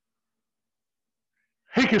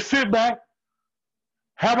 He could sit back,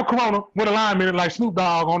 have a Corona with a lime in it like Snoop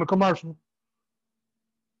Dogg on the commercial,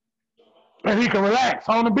 and he can relax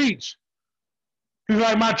on the beach. He's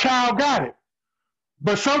like, my child got it.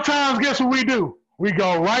 But sometimes, guess what we do? We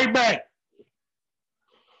go right back.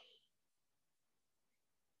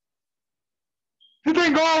 You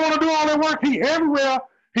think God want to do all that work? He everywhere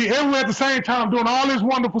at the same time doing all this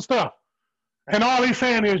wonderful stuff. And all he's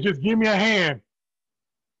saying is, just give me a hand.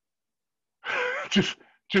 just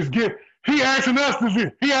give. He asking us for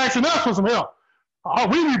some help. Oh,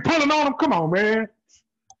 we be pulling on him. Come on, man.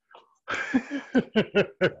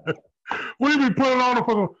 We be pulling on him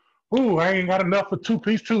for some, I ain't got enough for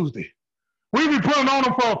 2-piece Tuesday. We be pulling on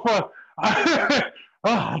him for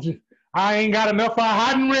I ain't got enough for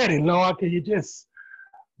hot and ready, Lord. Can you just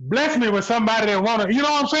bless me with somebody that want to, you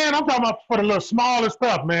know what I'm saying? I'm talking about for the little smallest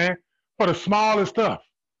stuff, man. For the smallest stuff.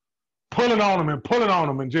 Pulling on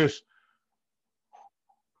them and just,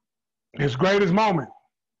 his greatest moment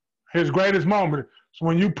is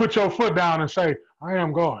when you put your foot down and say, I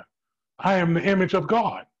am God. I am the image of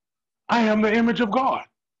God. I am the image of God.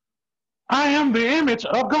 I am the image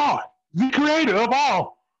of God, the creator of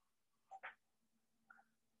all.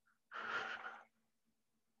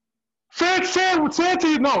 Say it to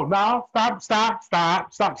you. No,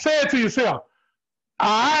 stop. Say it to yourself.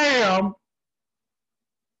 I am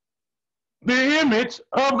the image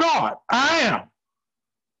of God. I am.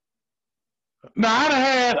 Now, I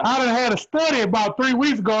done had a study about 3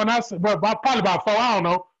 weeks ago, and I said, probably about 4, I don't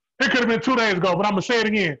know. It could have been 2 days ago, but I'm going to say it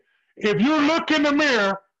again. If you look in the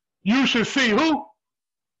mirror, you should see who?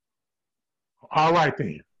 All right,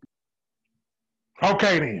 then.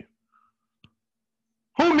 Okay, then.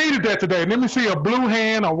 Who needed that today? Let me see a blue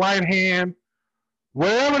hand, a white hand,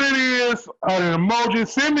 wherever it is, an emoji.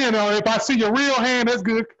 Send me if I see your real hand, that's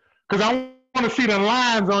good, because I want to see the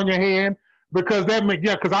lines on your hand, because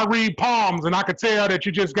because I read palms, and I could tell that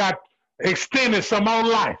you just got extended some more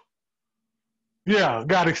life. Yeah,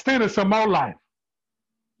 got extended some more life.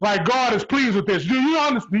 Like God is pleased with this. Do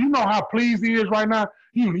you know how pleased he is right now?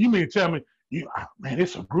 You mean to tell me, man,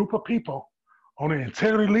 it's a group of people on the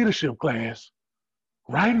integrity leadership class.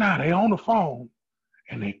 Right now, they on the phone,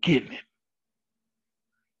 and they getting it.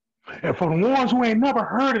 And for the ones who ain't never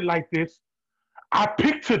heard it like this, I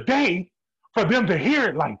picked today for them to hear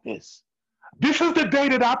it like this. This is the day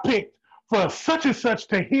that I picked for such and such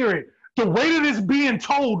to hear it the way that it's being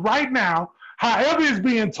told right now, however it's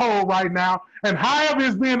being told right now, and however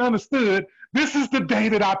it's being understood, this is the day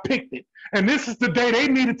that I picked it. And this is the day they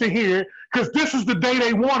needed to hear it, because this is the day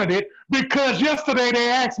they wanted it, because yesterday they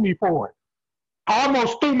asked me for it. I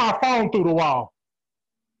almost threw my phone through the wall.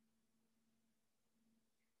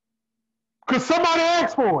 Because somebody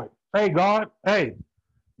asked for it. Hey, God, hey,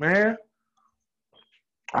 man,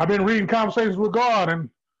 I've been reading Conversations with God, and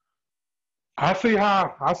I see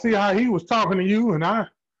how he was talking to you, and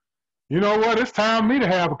you know what? It's time for me to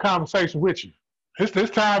have a conversation with you.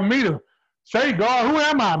 It's time for me to say, God, who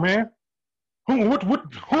am I, man? Who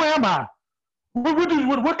am I?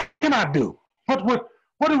 What can I do?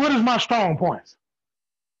 What is my strong points?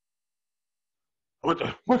 What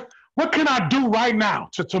can I do right now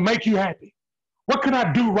to make you happy? What can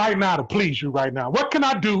I do right now to please you right now? What can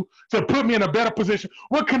I do to put me in a better position?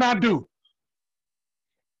 What can I do?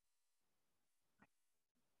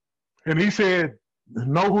 And he said,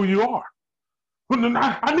 know who you are.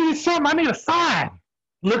 I need something. I need a sign.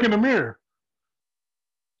 Look in the mirror.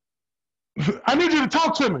 I need you to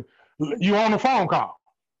talk to me. You on a phone call.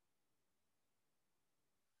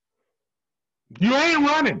 You ain't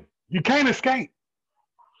running. You can't escape.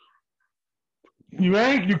 You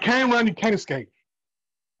can't run, you can't escape.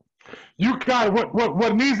 You got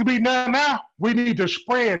what needs to be done now, we need to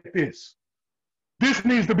spread this. This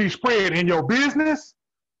needs to be spread in your business,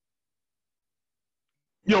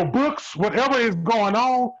 your books, whatever is going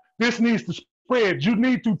on, this needs to spread. You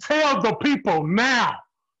need to tell the people now.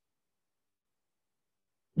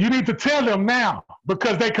 You need to tell them now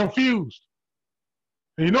because they're confused.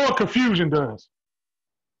 And you know what confusion does?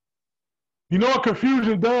 You know what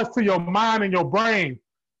confusion does to your mind and your brain?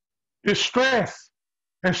 It's stress.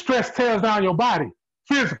 And stress tears down your body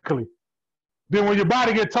physically. Then when your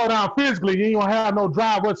body gets tore down physically, you ain't gonna have no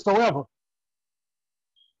drive whatsoever.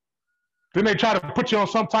 Then they try to put you on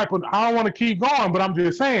some type of, I don't want to keep going, but I'm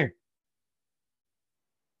just saying.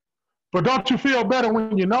 But don't you feel better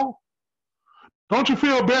when you know? Don't you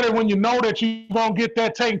feel better when you know that you're going to get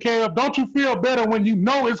that taken care of? Don't you feel better when you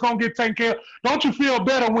know it's going to get taken care of? Don't you feel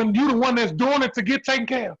better when you're the one that's doing it to get taken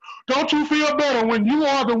care of? Don't you feel better when you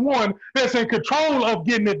are the one that's in control of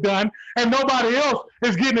getting it done and nobody else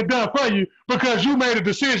is getting it done for you because you made a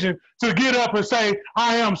decision to get up and say,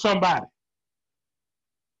 I am somebody.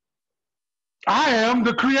 I am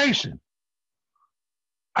the creation.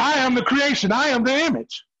 I am the creation. I am the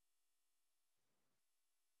image.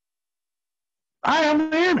 I am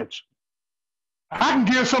the image. I can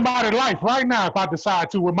give somebody life right now if I decide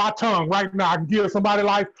to with my tongue right now. I can give somebody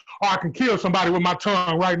life or I can kill somebody with my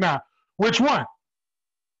tongue right now. Which one?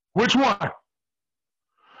 Which one?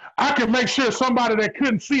 I can make sure somebody that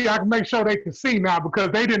couldn't see, I can make sure they can see now because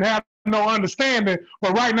they didn't have no understanding,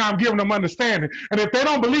 but right now I'm giving them understanding. And if they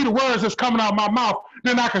don't believe the words that's coming out of my mouth,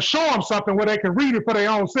 then I can show them something where they can read it for their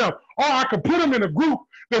own self. Or I can put them in a group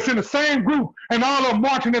that's in the same group and all of them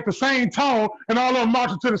marching at the same tone and all of them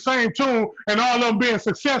marching to the same tune and all of them being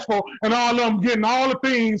successful and all of them getting all the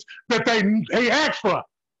things that they asked for.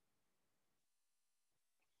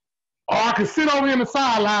 Or I can sit over in the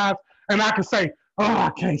sidelines and I can say, oh,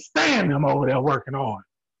 I can't stand them over there working on.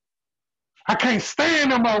 I can't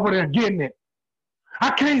stand them over there getting it. I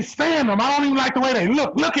can't stand them. I don't even like the way they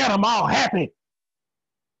look. Look at them all happy.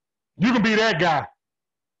 You can be that guy.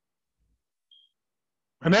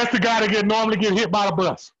 And that's the guy that normally get hit by the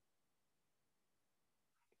bus.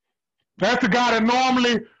 That's the guy that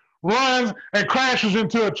normally runs and crashes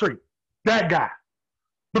into a tree. That guy.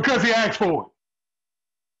 Because he asked for it.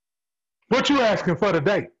 What you asking for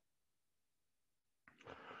today?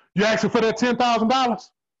 You asking for that $10,000?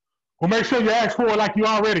 Well, make sure you ask for it like you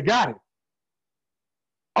already got it.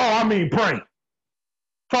 Oh, I mean pray.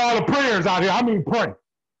 For all the prayers out here, I mean pray.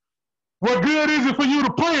 What good is it for you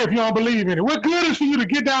to pray if you don't believe in it? What good is for you to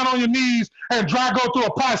get down on your knees and go through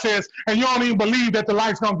a process and you don't even believe that the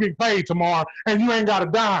light's going to get paid tomorrow and you ain't got a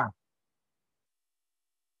dime?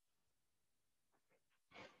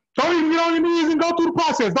 Don't even get on your knees and go through the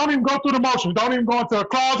process. Don't even go through the motions. Don't even go into a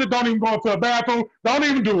closet. Don't even go into a bathroom. Don't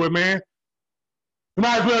even do it, man. You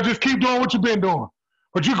might as well just keep doing what you've been doing.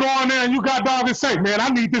 But you go in there and you got dog and say, man, I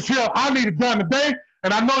need this here. I need it done today,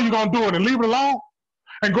 and I know you're going to do it, and leave it alone.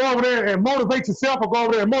 And go over there and motivate yourself or go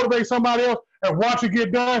over there and motivate somebody else and watch it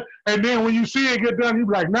get done. And then when you see it get done, you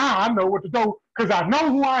be like, now I know what to do because I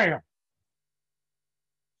know who I am.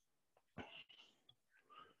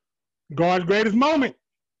 God's greatest moment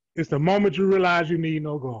is the moment you realize you need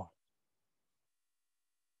no God.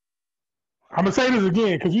 I'm going to say this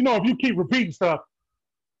again because, you know, if you keep repeating stuff,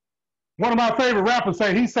 one of my favorite rappers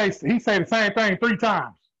he say the same thing 3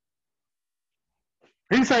 times.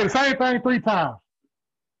 He say the same thing 3 times.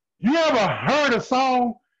 You ever heard a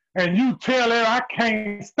song and you tell her, I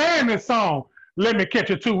can't stand this song. Let me catch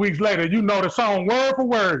it 2 weeks later. You know the song word for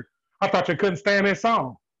word. I thought you couldn't stand that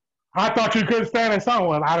song. I thought you couldn't stand that song.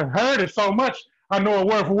 Well, I heard it so much, I know it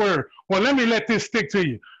word for word. Well, let me let this stick to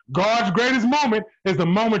you. God's greatest moment is the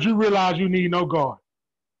moment you realize you need no God.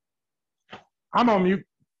 I'm on mute.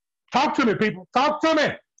 Talk to me, people. Talk to me.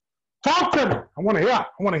 Talk to me. I want to hear. I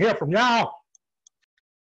want to hear from y'all.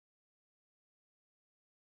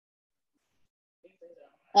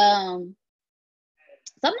 So I'm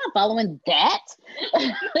not following that.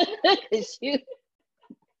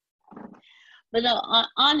 But no,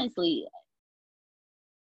 honestly,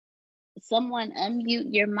 someone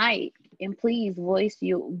unmute your mic and please voice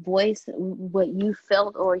what you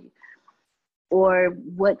felt or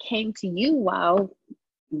what came to you while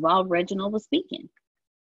Reginald was speaking.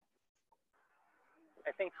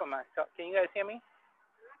 I think for myself, can you guys hear me?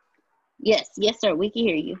 Yes, sir, we can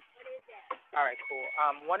hear you. All right,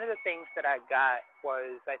 cool. One of the things that I got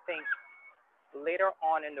was, I think later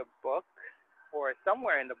on in the book, or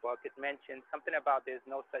somewhere in the book, it mentioned something about there's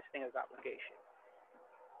no such thing as obligation.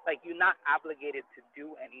 Like, you're not obligated to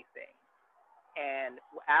do anything. And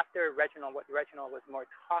after Reginald, what Reginald was more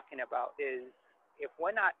talking about is, if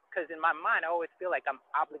we're not, because in my mind, I always feel like I'm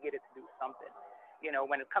obligated to do something. You know,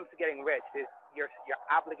 when it comes to getting rich, you're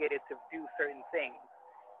obligated to do certain things,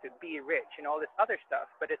 to be rich and all this other stuff.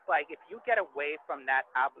 But it's like, if you get away from that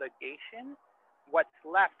obligation, what's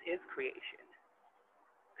left is creation.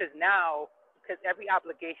 Because every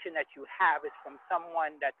obligation that you have is from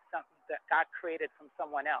someone that God created from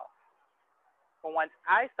someone else. But once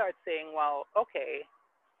I start saying, well, okay,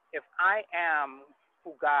 if I am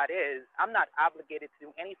who God is, I'm not obligated to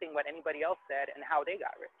do anything what anybody else said and how they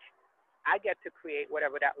got rich. I get to create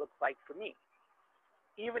whatever that looks like for me.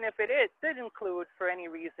 Even if it did include, for any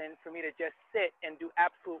reason, for me to just sit and do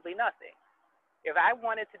absolutely nothing. If I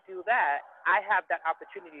wanted to do that, I have that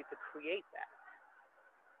opportunity to create that.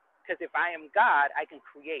 Because if I am God, I can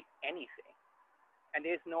create anything. And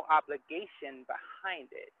there's no obligation behind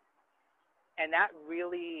it. And that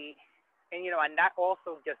really, and that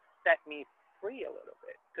also just set me free a little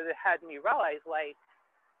bit. Because it had me realize, like,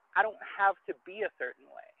 I don't have to be a certain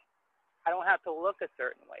way. I don't have to look a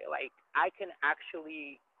certain way. Like, I can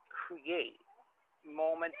actually create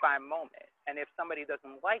moment by moment. And if somebody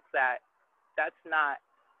doesn't like that, that's not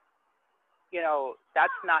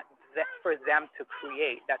for them to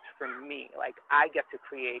create. That's for me. Like, I get to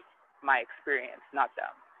create my experience, not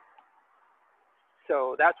them.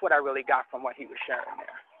 So that's what I really got from what he was sharing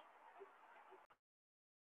there.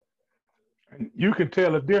 And you can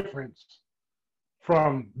tell a difference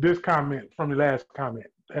from this comment, from the last comment,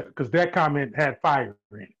 because that comment had fire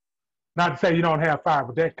in it. Not to say you don't have fire,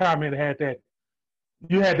 but that comment had that.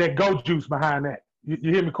 You had that goat juice behind that. You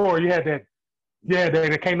hear me, Corey? You had that. Yeah, there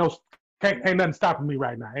ain't nothing stopping me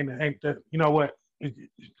right now. You know what?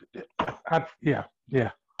 Yeah.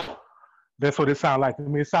 That's what it sounds like to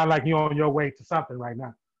me. It sounds like you're on your way to something right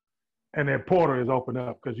now, and that portal is open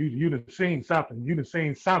up because you done seen something. You done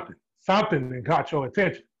seen something. Something that caught your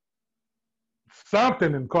attention.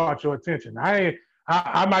 Something that caught your attention.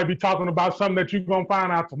 I might be talking about something that you're gonna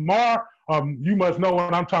find out tomorrow. You must know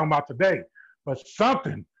what I'm talking about today. But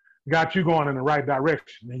something got you going in the right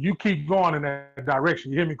direction, and you keep going in that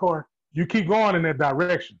direction. You hear me, Corey? You keep going in that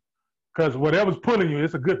direction, because whatever's pulling you,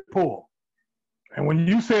 it's a good pull. And when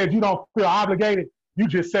you said you don't feel obligated, you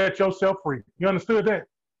just set yourself free. You understood that?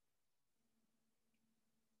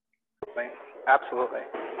 Absolutely.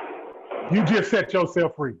 You just set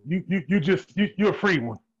yourself free. You're a free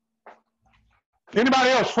one. Anybody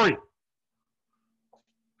else free?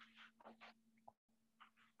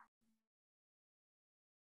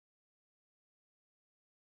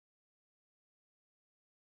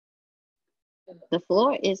 The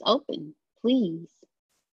floor is open. Please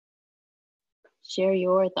share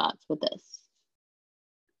your thoughts with us.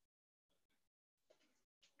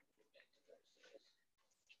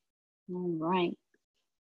 All right.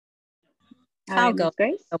 I'll go. Ms.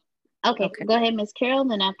 Grace? Okay, go ahead, Ms. Carol,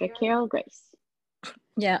 then after Carol, Grace.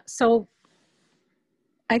 Yeah, so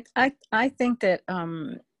I think that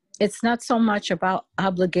it's not so much about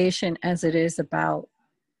obligation as it is about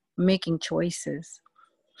making choices.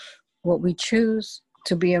 What we choose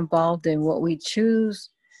to be involved in, what we choose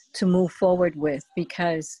to move forward with,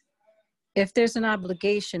 because if there's an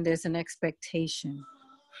obligation, there's an expectation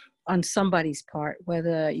on somebody's part,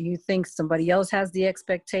 whether you think somebody else has the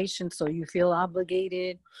expectation so you feel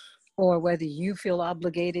obligated, or whether you feel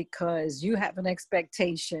obligated because you have an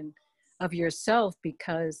expectation of yourself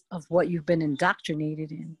because of what you've been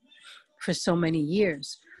indoctrinated in. for so many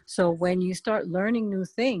years. So when you start learning new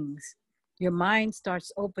things, your mind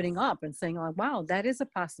starts opening up and saying, oh, wow, that is a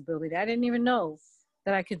possibility. I didn't even know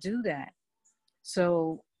that I could do that.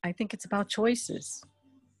 So I think it's about choices.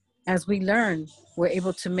 As we learn, we're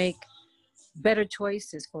able to make better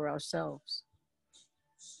choices for ourselves.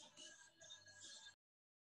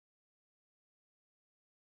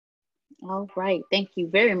 All right. Thank you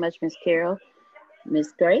very much, Miss Carol.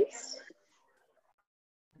 Miss Grace?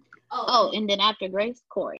 Oh, and then after Grace,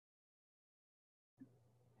 Corey.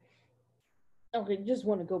 Okay, just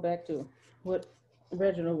want to go back to what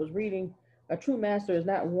Reginald was reading. A true master is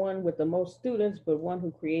not one with the most students, but one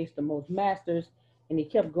who creates the most masters. And he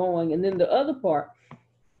kept going. And then the other part,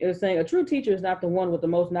 it was saying a true teacher is not the one with the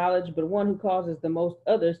most knowledge, but one who causes the most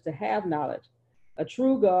others to have knowledge. A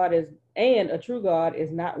true God is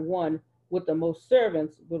not one with the most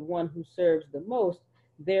servants, but one who serves the most,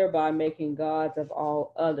 thereby making gods of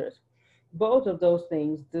all others. Both of those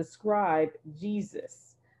things describe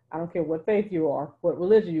Jesus. I don't care what faith you are, what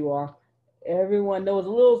religion you are. Everyone knows a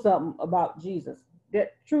little something about Jesus.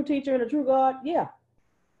 That true teacher and a true God, yeah.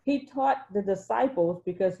 He taught the disciples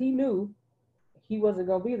because he knew he wasn't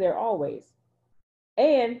going to be there always.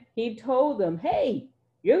 And he told them, hey,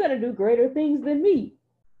 you're going to do greater things than me.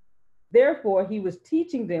 Therefore, he was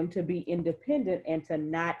teaching them to be independent and to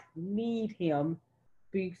not need him.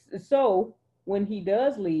 So when he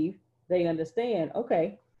does leave, they understand,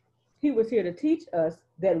 okay, he was here to teach us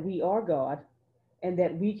that we are God and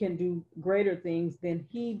that we can do greater things than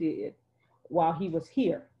he did while he was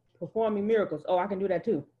here, performing miracles. Oh, I can do that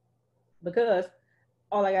too. Because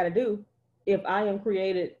all I got to do, if I am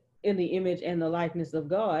created in the image and the likeness of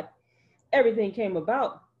God, everything came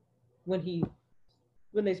about when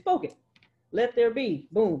they spoke it. Let there be,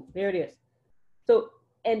 boom, there it is. So,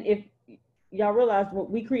 and if y'all realize,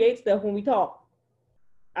 we create stuff when we talk.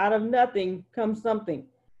 Out of nothing comes something.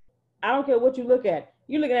 I don't care what you look at.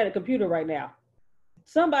 You're looking at a computer right now.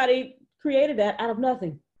 Somebody created that out of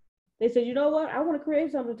nothing. They said, you know what? I want to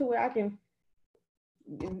create something to where I can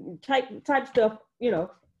type stuff,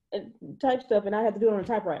 type stuff, and I have to do it on a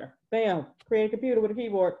typewriter. Bam, create a computer with a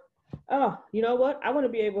keyboard. Oh, you know what? I want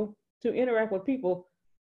to be able to interact with people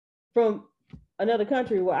from another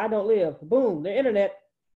country where I don't live. Boom, the internet.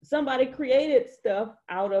 Somebody created stuff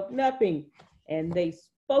out of nothing, and they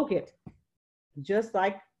spoke it, just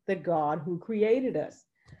like the God who created us.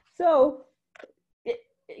 So,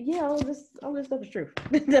 all this stuff is true.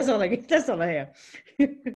 That's all I have.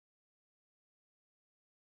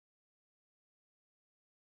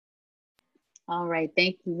 All right,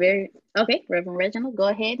 thank you okay, Reverend Reginald, go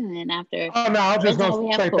ahead, and then after. Oh no, I was just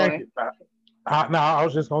gonna say thank you. I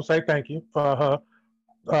was just gonna say thank you for her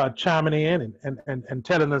chiming in and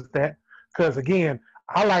telling us that, because again,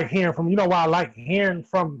 I like hearing from, why I like hearing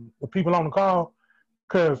from the people on the call,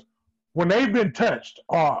 because when they've been touched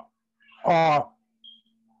or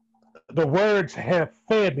the words have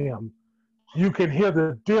fed them, you can hear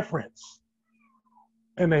the difference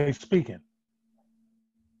in their speaking.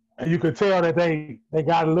 And you could tell that they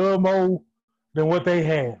got a little more than what they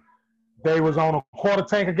had. They was on a quarter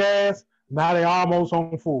tank of gas, now they almost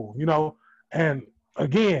on full, And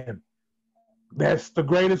again, that's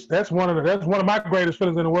one of my greatest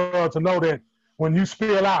feelings in the world, to know that when you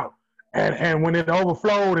spill out and when it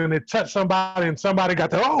overflowed and it touched somebody and somebody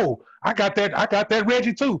got I got that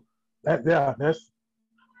Reggie too. That's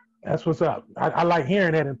what's up. I like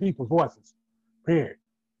hearing that in people's voices. Period.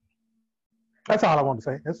 That's all I want to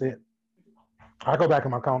say. That's it. I'll go back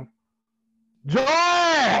in my corner.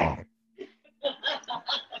 Joy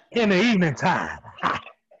in the evening time.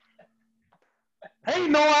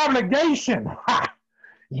 Ain't no obligation.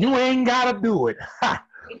 You ain't got to do it.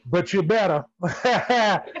 But you better.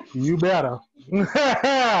 You better.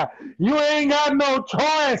 You ain't got no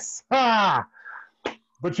choice.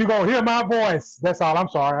 But you going to hear my voice. That's all. I'm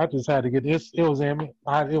sorry. I just had to get this. It was in me.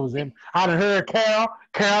 I done heard Carol.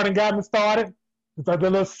 Carol done got me started. The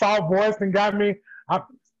little soft voice done got me.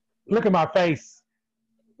 Look at my face.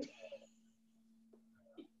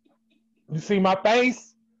 You see my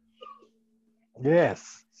face?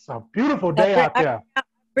 Yes. It's a beautiful day out there.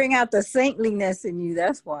 Bring out the saintliness in you.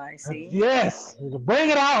 That's why, see? Yes.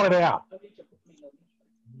 Bring it all out.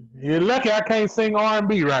 You're lucky I can't sing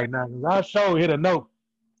R&B right now, because I sure hit a note.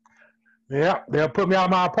 Yeah, they'll put me out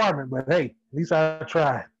of my apartment, but hey, at least I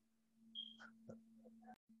tried.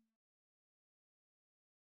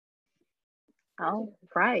 All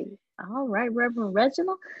right, Reverend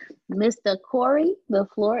Reginald. Mr. Corey, the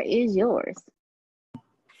floor is yours.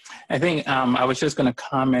 I think I was just going to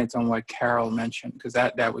comment on what Carol mentioned, because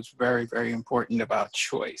that was very, very important about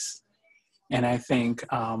choice. And I think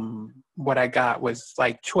what I got was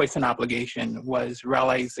like choice and obligation was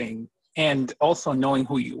realizing and also knowing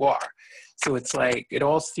who you are. So it's like, it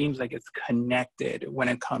all seems like it's connected when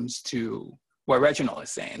it comes to what Reginald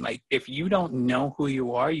is saying. Like, if you don't know who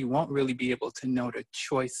you are, you won't really be able to know the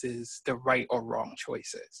choices, the right or wrong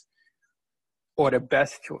choices, or the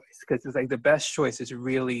best choice. Because it's like the best choice is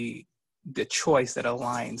really the choice that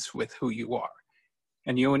aligns with who you are.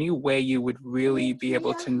 And the only way you would really be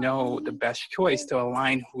able to know the best choice to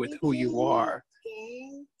align with who you are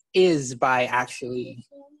is by actually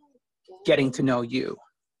getting to know you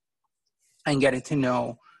and getting to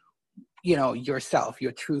know, you know, yourself,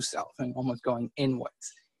 your true self, and almost going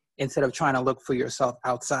inwards instead of trying to look for yourself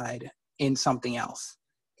outside in something else,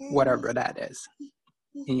 whatever that is.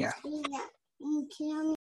 Yeah.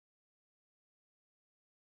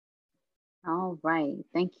 All right.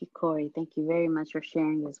 Thank you, Corey. Thank you very much for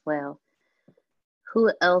sharing as well.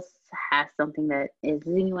 Who else has something that is,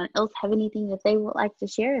 does anyone else have anything that they would like to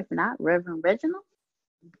share? If not, Reverend Reginald?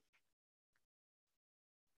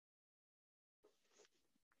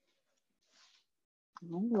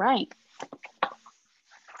 All right.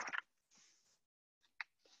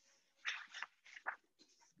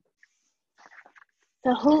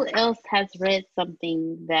 So who else has read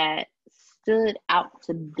something that stood out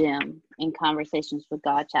to them in Conversations with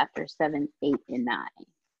God, chapter 7, 8, and 9?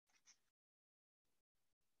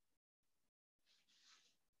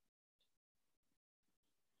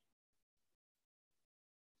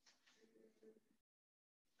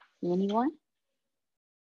 Anyone?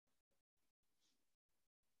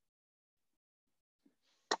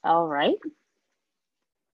 All right.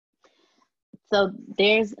 So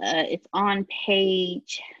there's it's on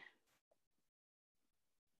page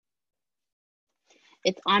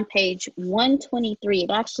 123. It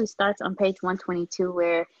actually starts on page 122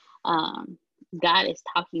 where God is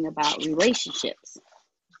talking about relationships.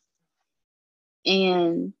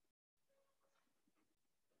 And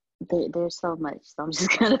there's so much. So I'm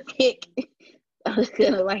just gonna pick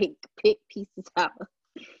pieces out.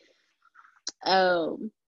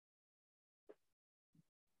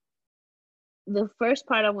 The first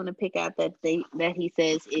part I want to pick out that he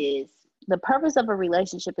says is, the purpose of a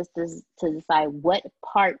relationship is to decide what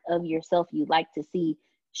part of yourself you like to see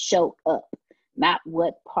show up, not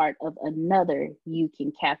what part of another you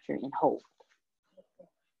can capture and hold.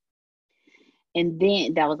 And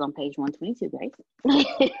then that was on page 122, right?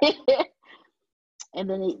 And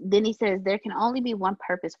then he says, there can only be one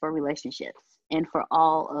purpose for relationships and for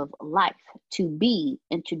all of life, to be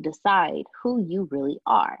and to decide who you really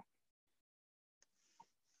are.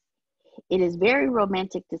 It is very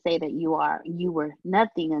romantic to say that you were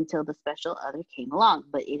nothing until the special other came along,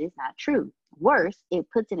 but it is not true. Worse, it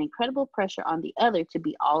puts an incredible pressure on the other to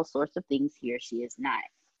be all sorts of things he or she is not.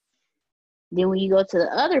 Then when you go to the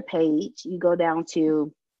other page, you go down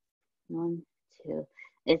to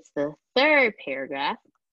it's the third paragraph,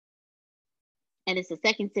 and it's the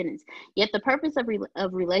second sentence. Yet the purpose of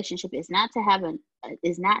relationship is not to have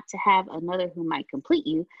another who might complete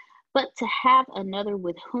you, but to have another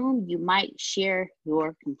with whom you might share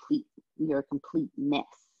your completeness.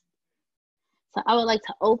 So I would like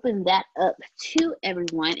to open that up to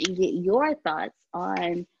everyone and get your thoughts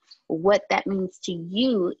on what that means to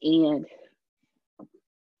you, and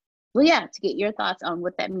to get your thoughts on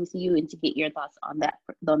what that means to you and to get your thoughts on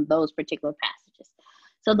those particular passages.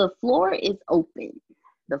 So the floor is open.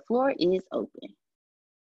 The floor is open.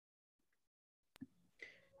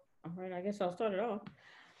 All right, I guess I'll start it off.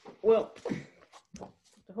 Well,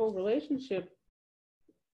 the whole relationship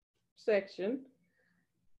section,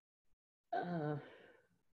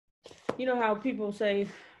 you know how people say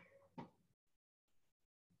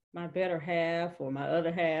my better half or my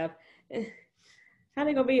other half? How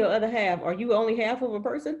they gonna be your other half? Are you only half of a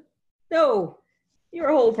person? No, you're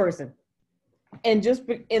a whole person. And just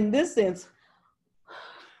in this sense,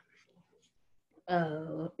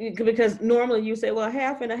 because normally you say, well,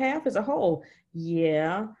 half and a half is a whole.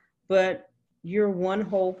 Yeah, but you're one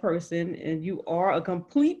whole person and you are a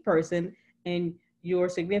complete person, and your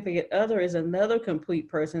significant other is another complete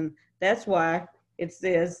person. That's why it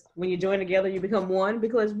says when you join together, you become one,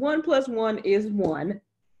 because 1 + 1 is 1.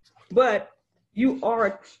 But you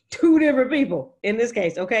are two different people in this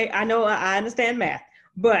case, okay? I know, I understand math,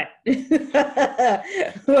 but I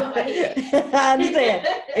understand.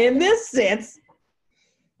 In this sense,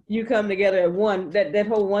 you come together at one. That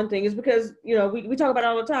whole one thing is because, you know, we talk about it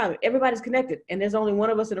all the time. Everybody's connected, and there's only one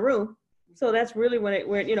of us in the room. So that's really where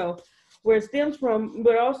it stems from.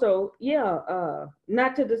 But also,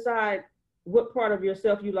 not to decide what part of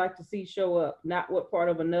yourself you like to see show up, not what part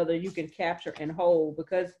of another you can capture and hold,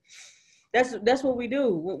 because That's what we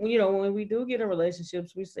do. When we do get in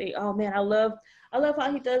relationships, we say, "Oh man, I love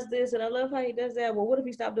how he does this, and I love how he does that." Well, what if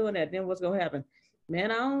he stopped doing that? Then what's gonna happen? Man,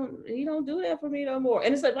 he don't do that for me no more.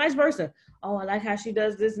 And it's like vice versa. Oh, I like how she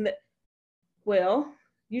does this and that. Well,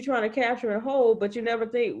 you're trying to capture and hold, but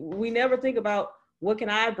we never think about what can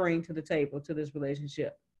I bring to the table to this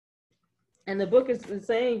relationship. And the book is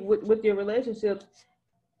saying with your relationships,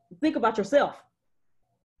 think about yourself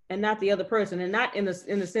and not the other person, and not in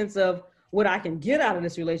the sense of what I can get out of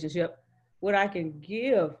this relationship, what I can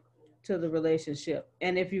give to the relationship.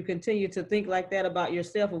 And if you continue to think like that about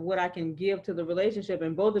yourself of what I can give to the relationship,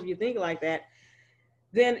 and both of you think like that,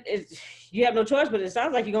 then you have no choice, but it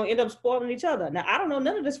sounds like you're going to end up spoiling each other. Now, I don't know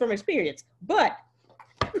none of this from experience, but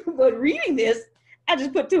reading this, I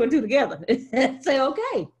just put two and two together and say,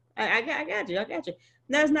 okay, I got you.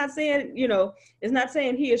 Now, it's not saying, it's not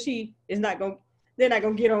saying he or she is not going to, they're not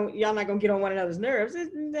going to get on, y'all not going to get on one another's nerves.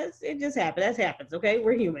 It just happens. That happens, okay?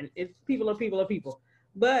 We're human. People are people.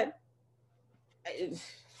 But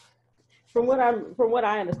from what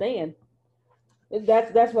I understand,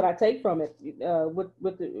 that's what I take from it.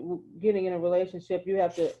 With getting in a relationship, you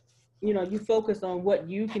have to, you focus on what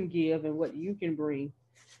you can give and what you can bring,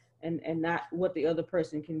 and not what the other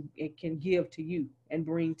person can give to you and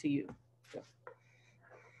bring to you. So.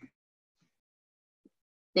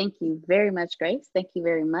 Thank you very much, Grace. Thank you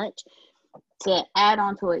very much. To add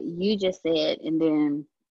on to what you just said, and then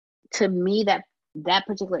to me, that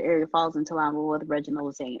particular area falls into line with what Reginald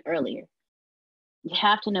was saying earlier. You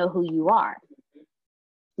have to know who you are.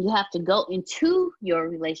 You have to go into your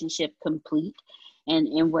relationship complete.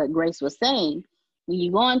 And what Grace was saying, when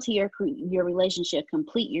you go into your relationship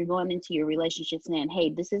complete, you're going into your relationship saying,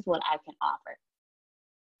 hey, this is what I can offer.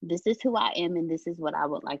 This is who I am, and this is what I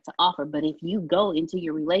would like to offer. But if you go into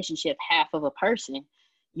your relationship half of a person,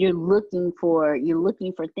 you're looking for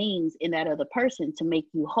things in that other person to make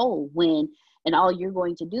you whole, and all you're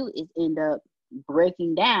going to do is end up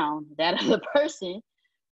breaking down that other person,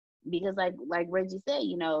 because like Reggie said,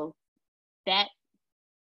 that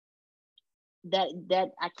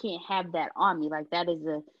I can't have that on me. Like, that is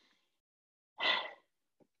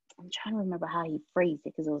I'm trying to remember how he phrased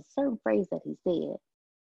it, because it was a certain phrase that he said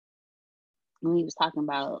when he was talking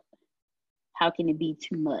about how can it be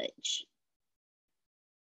too much?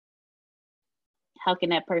 How can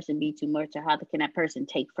that person be too much, or how can that person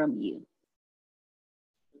take from you?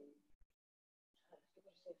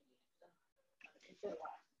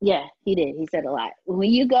 Yeah, he did. He said a lot.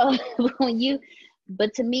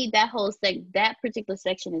 But to me, that particular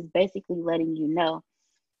section is basically letting you know,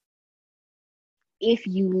 if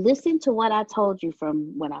you listen to what I told you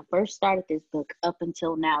from when I first started this book up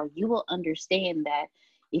until now, you will understand that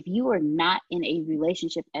if you are not in a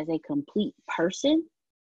relationship as a complete person,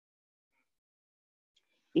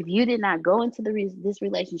 if you did not go into this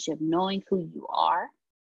relationship knowing who you are,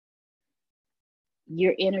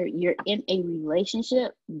 you're in a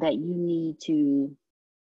relationship that you need to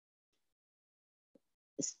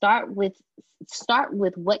start with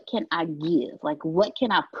what can I give? Like, what can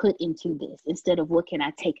I put into this instead of what can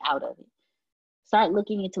I take out of it? Start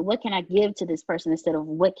looking into what can I give to this person instead of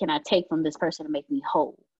what can I take from this person to make me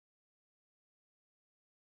whole.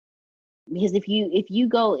 Because if you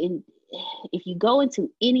go into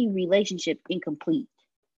any relationship incomplete,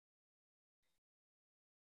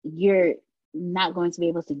 you're not going to be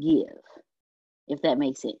able to give, if that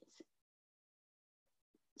makes sense.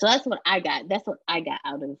 So that's what I got. That's what I got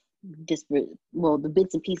out of this. Well, the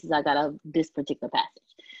bits and pieces I got out of this particular passage.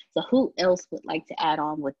 So who else would like to add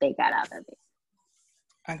on what they got out of it?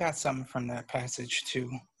 I got something from that passage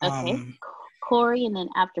too. Okay, Corey, and then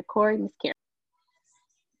after Corey, Miss Karen.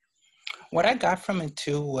 What I got from it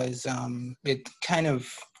too was it kind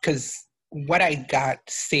of, because what I got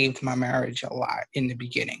saved my marriage a lot in the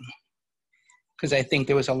beginning. Because I think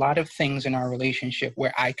there was a lot of things in our relationship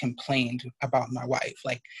where I complained about my wife,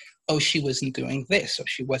 like, oh, she wasn't doing this, or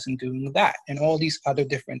she wasn't doing that, and all these other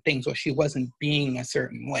different things, or she wasn't being a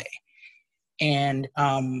certain way. And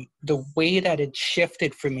the way that it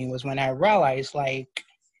shifted for me was when I realized, like,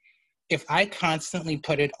 if I constantly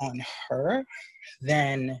put it on her,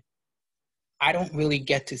 then I don't really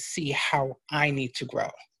get to see how I need to grow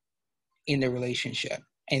in the relationship.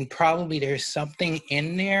 And probably there's something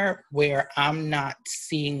in there where I'm not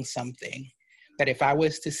seeing something that if I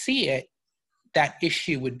was to see it, that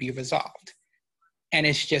issue would be resolved. And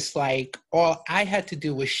it's just like, all I had to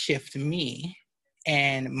do was shift me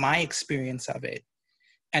and my experience of it.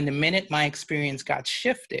 And the minute my experience got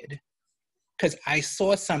shifted, because I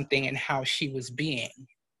saw something in how she was being,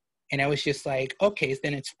 and I was just like, okay,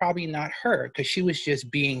 then it's probably not her, because she was just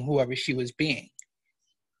being whoever she was being.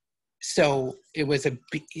 So there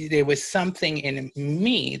was something in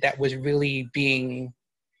me that was really being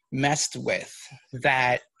messed with,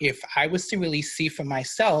 that if I was to really see for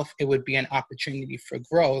myself, it would be an opportunity for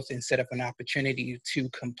growth instead of an opportunity to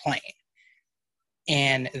complain.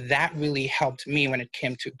 And that really helped me when it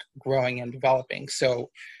came to growing and developing. So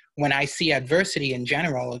when I see adversity in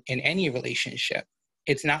general in any relationship,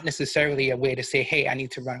 it's not necessarily a way to say, hey, I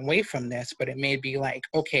need to run away from this, but it may be like,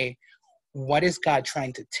 okay, what is God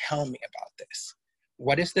trying to tell me about this?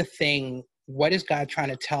 What is God trying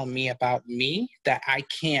to tell me about me that I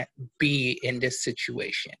can't be in this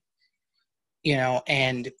situation? You know,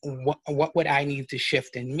 and what would I need to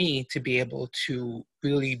shift in me to be able to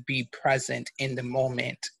really be present in the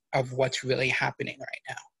moment of what's really happening right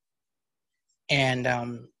now?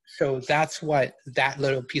 And so that's what that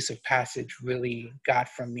little piece of passage really got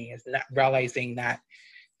from me, is that realizing that,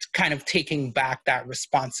 kind of taking back that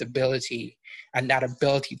responsibility and that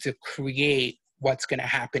ability to create what's going to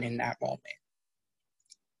happen in that moment.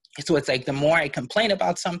 So it's like the more I complain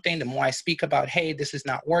about something, the more I speak about, hey, this is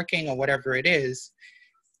not working or whatever it is,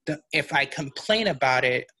 if I complain about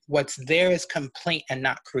it, what's there is complaint and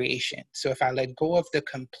not creation. So if I let go of the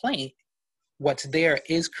complaint, what's there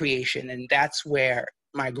is creation, and that's where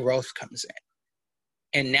my growth comes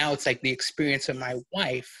in. And now it's like the experience of my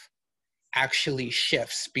wife actually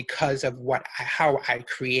shifts because of how I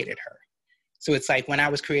created her. So it's like when I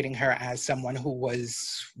was creating her as someone who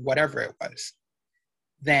was whatever it was,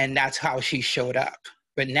 then that's how she showed up.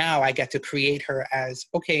 But now I get to create her as,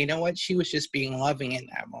 okay, you know what? She was just being loving in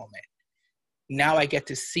that moment. Now I get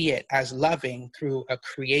to see it as loving through a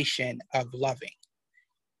creation of loving.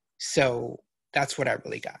 So that's what I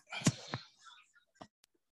really got.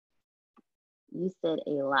 You said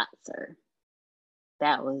a lot, sir.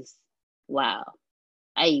 That was, wow.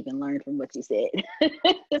 I even learned from what you said.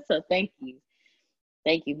 So thank you.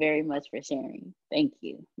 Thank you very much for sharing. Thank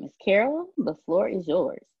you. Ms. Carol, the floor is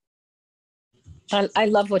yours. I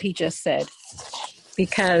love what he just said,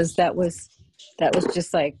 because that was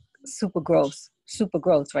just like super growth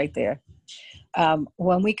right there.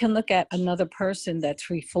 When we can look at another person that's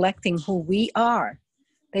reflecting who we are,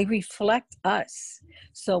 they reflect us.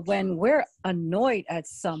 So when we're annoyed at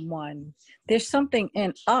someone, there's something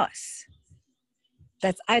in us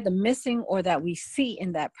that's either missing or that we see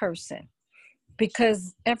in that person,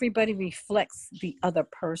 because everybody reflects the other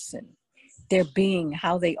person, their being,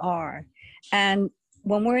 how they are. And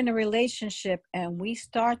when we're in a relationship and we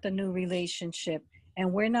start the new relationship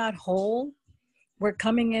and we're not whole, we're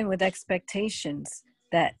coming in with expectations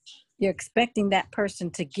that you're expecting that person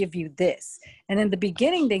to give you this. And in the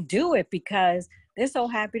beginning, they do it because they're so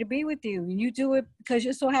happy to be with you. You do it because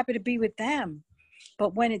you're so happy to be with them.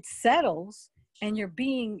 But when it settles and you're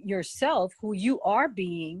being yourself, who you are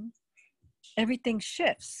being, everything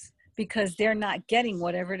shifts, because they're not getting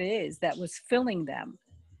whatever it is that was filling them,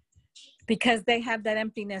 because they have that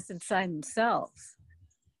emptiness inside themselves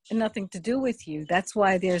and nothing to do with you. That's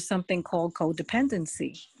why there's something called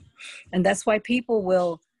codependency. And that's why people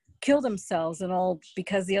will kill themselves and all,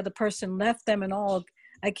 because the other person left them and all.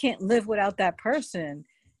 I can't live without that person.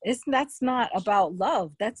 That's not about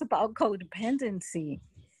love. That's about codependency.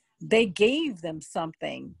 They gave them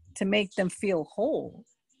something to make them feel whole.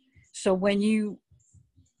 So when you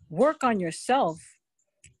work on yourself,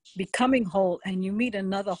 becoming whole, and you meet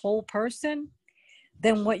another whole person,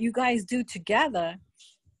 then what you guys do together,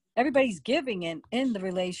 everybody's giving in the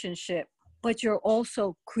relationship, but you're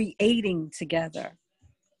also creating together,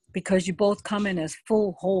 because you both come in as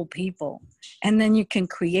full, whole people. And then you can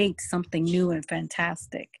create something new and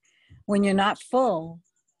fantastic. When you're not full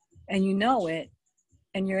and you know it,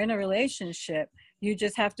 and you're in a relationship, you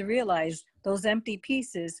just have to realize those empty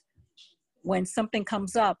pieces. When something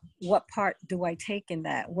comes up, what part do I take in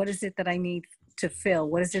that? What is it that I need to fill?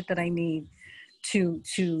 What is it that I need to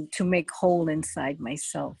make whole inside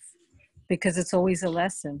myself? Because it's always a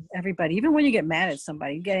lesson. Everybody, even when you get mad at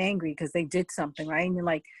somebody, you get angry because they did something, right? And you're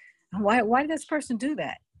like, why did this person do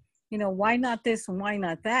that? You know, why not this and why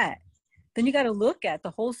not that? Then you got to look at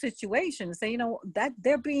the whole situation and say, you know, that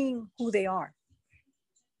they're being who they are.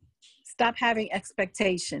 Stop having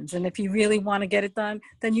expectations. And if you really want to get it done,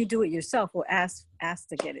 then you do it yourself, or ask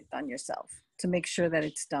to get it done yourself to make sure that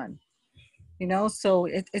it's done. You know, so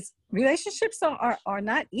it's relationships are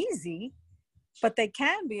not easy, but they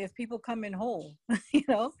can be if people come in whole. You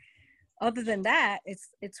know, other than that,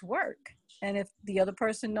 it's work. And if the other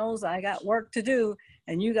person knows I got work to do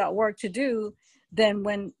and you got work to do, then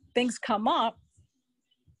when things come up,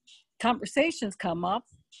 conversations come up,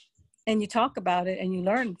 and you talk about it and you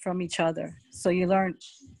learn from each other. So you learn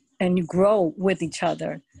and you grow with each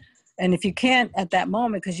other. And if you can't at that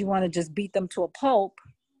moment because you want to just beat them to a pulp,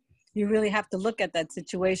 you really have to look at that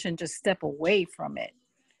situation, just step away from it.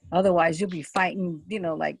 Otherwise, you'll be fighting,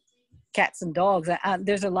 like cats and dogs.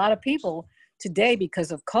 There's a lot of people today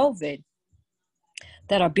because of COVID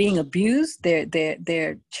that are being abused.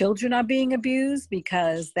 Their children are being abused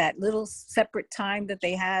because that little separate time that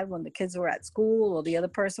they had when the kids were at school or the other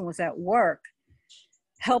person was at work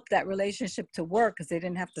helped that relationship to work because they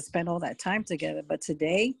didn't have to spend all that time together. But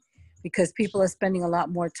today, because people are spending a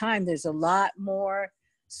lot more time, there's a lot more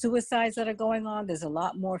suicides that are going on. There's a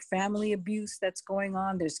lot more family abuse that's going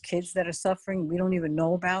on. There's kids that are suffering we don't even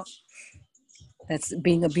know about that's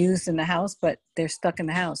being abused in the house, but they're stuck in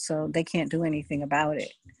the house, so they can't do anything about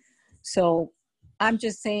it. So I'm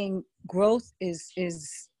just saying growth is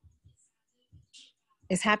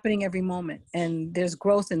happening every moment, and there's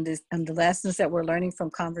growth in this and the lessons that we're learning from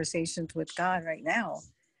conversations with God right now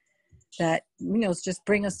that just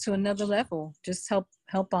bring us to another level, just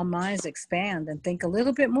help our minds expand and think a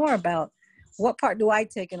little bit more about what part do I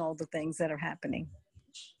take in all the things that are happening.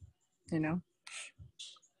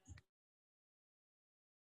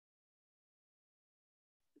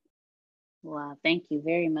 Wow, thank you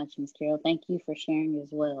very much, Ms. Carol. Thank you for sharing as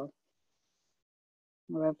well.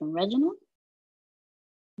 Reverend Reginald,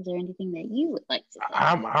 is there anything that you would like to say?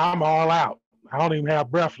 I'm all out. I don't even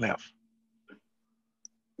have breath left.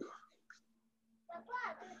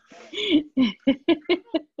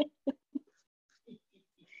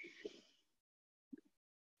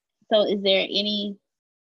 So is there anything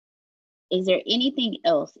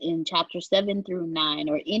else in chapter 7 through 9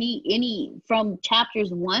 or any from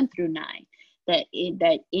chapters 1 through 9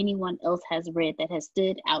 that anyone else has read that has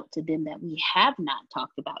stood out to them that we have not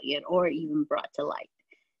talked about yet or even brought to light?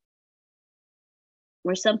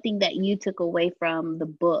 Or something that you took away from the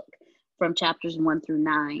book from chapters 1 through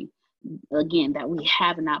 9, again, that we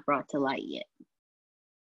have not brought to light yet?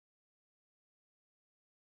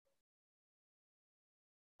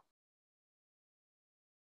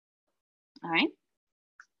 All right.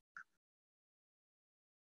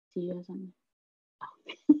 Do you have something?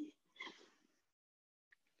 Oh.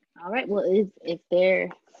 All right. Well, if there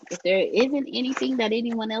isn't anything that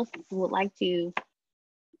anyone else would like to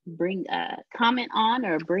bring comment on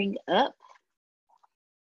or bring up,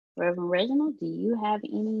 Reverend Reginald, do you have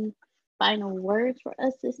any final words for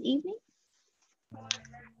us this evening?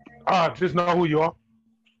 Just know who you are.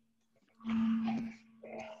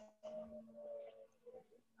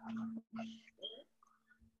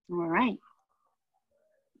 All right.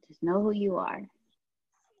 Just know who you are.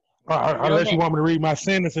 Unless you want me to read my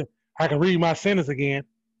sentence, I can read my sentence again.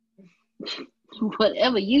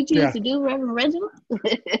 Whatever you choose to do, Reverend Reginald.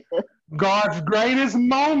 God's greatest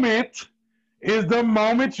moment is the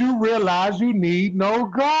moment you realize you need no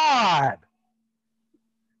God.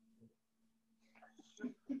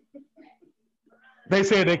 They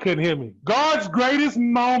said they couldn't hear me. God's greatest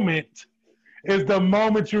moment is the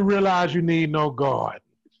moment you realize you need no God.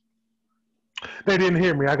 They didn't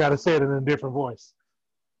hear me. I got to say it in a different voice.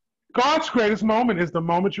 God's greatest moment is the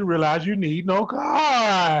moment you realize you need no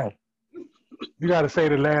God. You got to say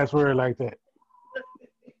the last word like that.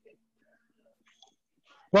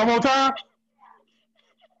 One more time.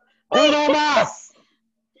 Uno más.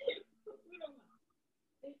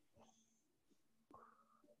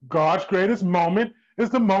 God's greatest moment is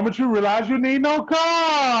the moment you realize you need no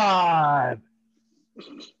God.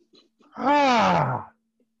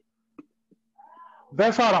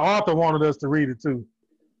 That's how the author wanted us to read it too.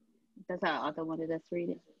 That's how the author wanted us to read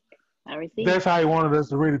it. I receive. That's how he wanted us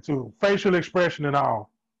to read it too. Facial expression and all.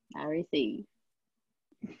 I receive.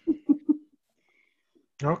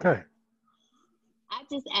 Okay. I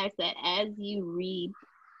just ask that as you read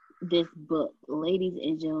this book, ladies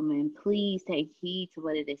and gentlemen, please take heed to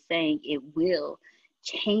what it is saying. It will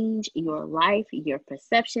change your life, your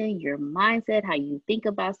perception, your mindset, how you think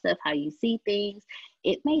about stuff, how you see things.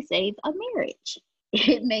 It may save a marriage.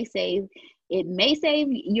 It may save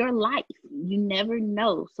your life. You never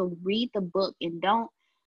know. So read the book and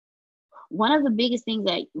one of the biggest things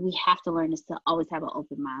that we have to learn is to always have an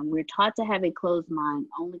open mind. We're taught to have a closed mind,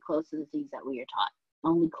 only closed to the things that we are taught,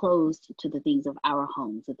 only closed to the things of our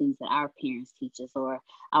homes, the things that our parents teach us or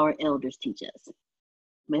our elders teach us.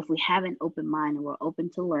 But if we have an open mind and we're open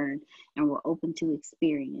to learn and we're open to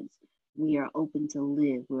experience, we are open to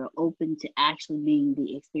live. We're open to actually being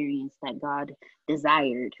the experience that God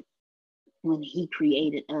desired when He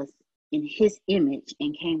created us in His image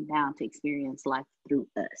and came down to experience life through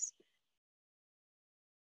us.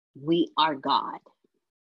 We are God.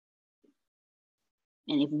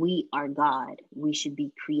 And if we are God, we should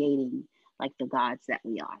be creating like the gods that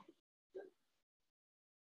we are.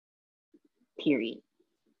 period.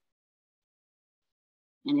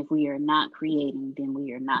 And if we are not creating, then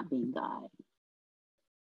we are not being God.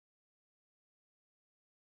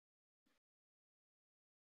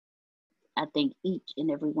 I thank each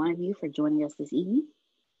and every one of you for joining us this evening.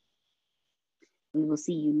 We will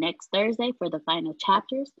see you next Thursday for the final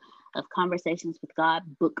chapters of Conversations with God,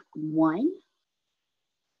 Book 1.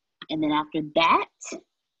 And then after that,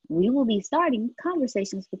 we will be starting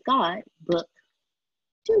Conversations with God, Book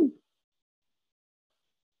 2.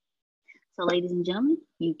 So, ladies and gentlemen,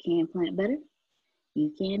 you can plant better.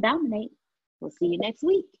 You can dominate. We'll see you next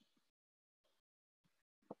week.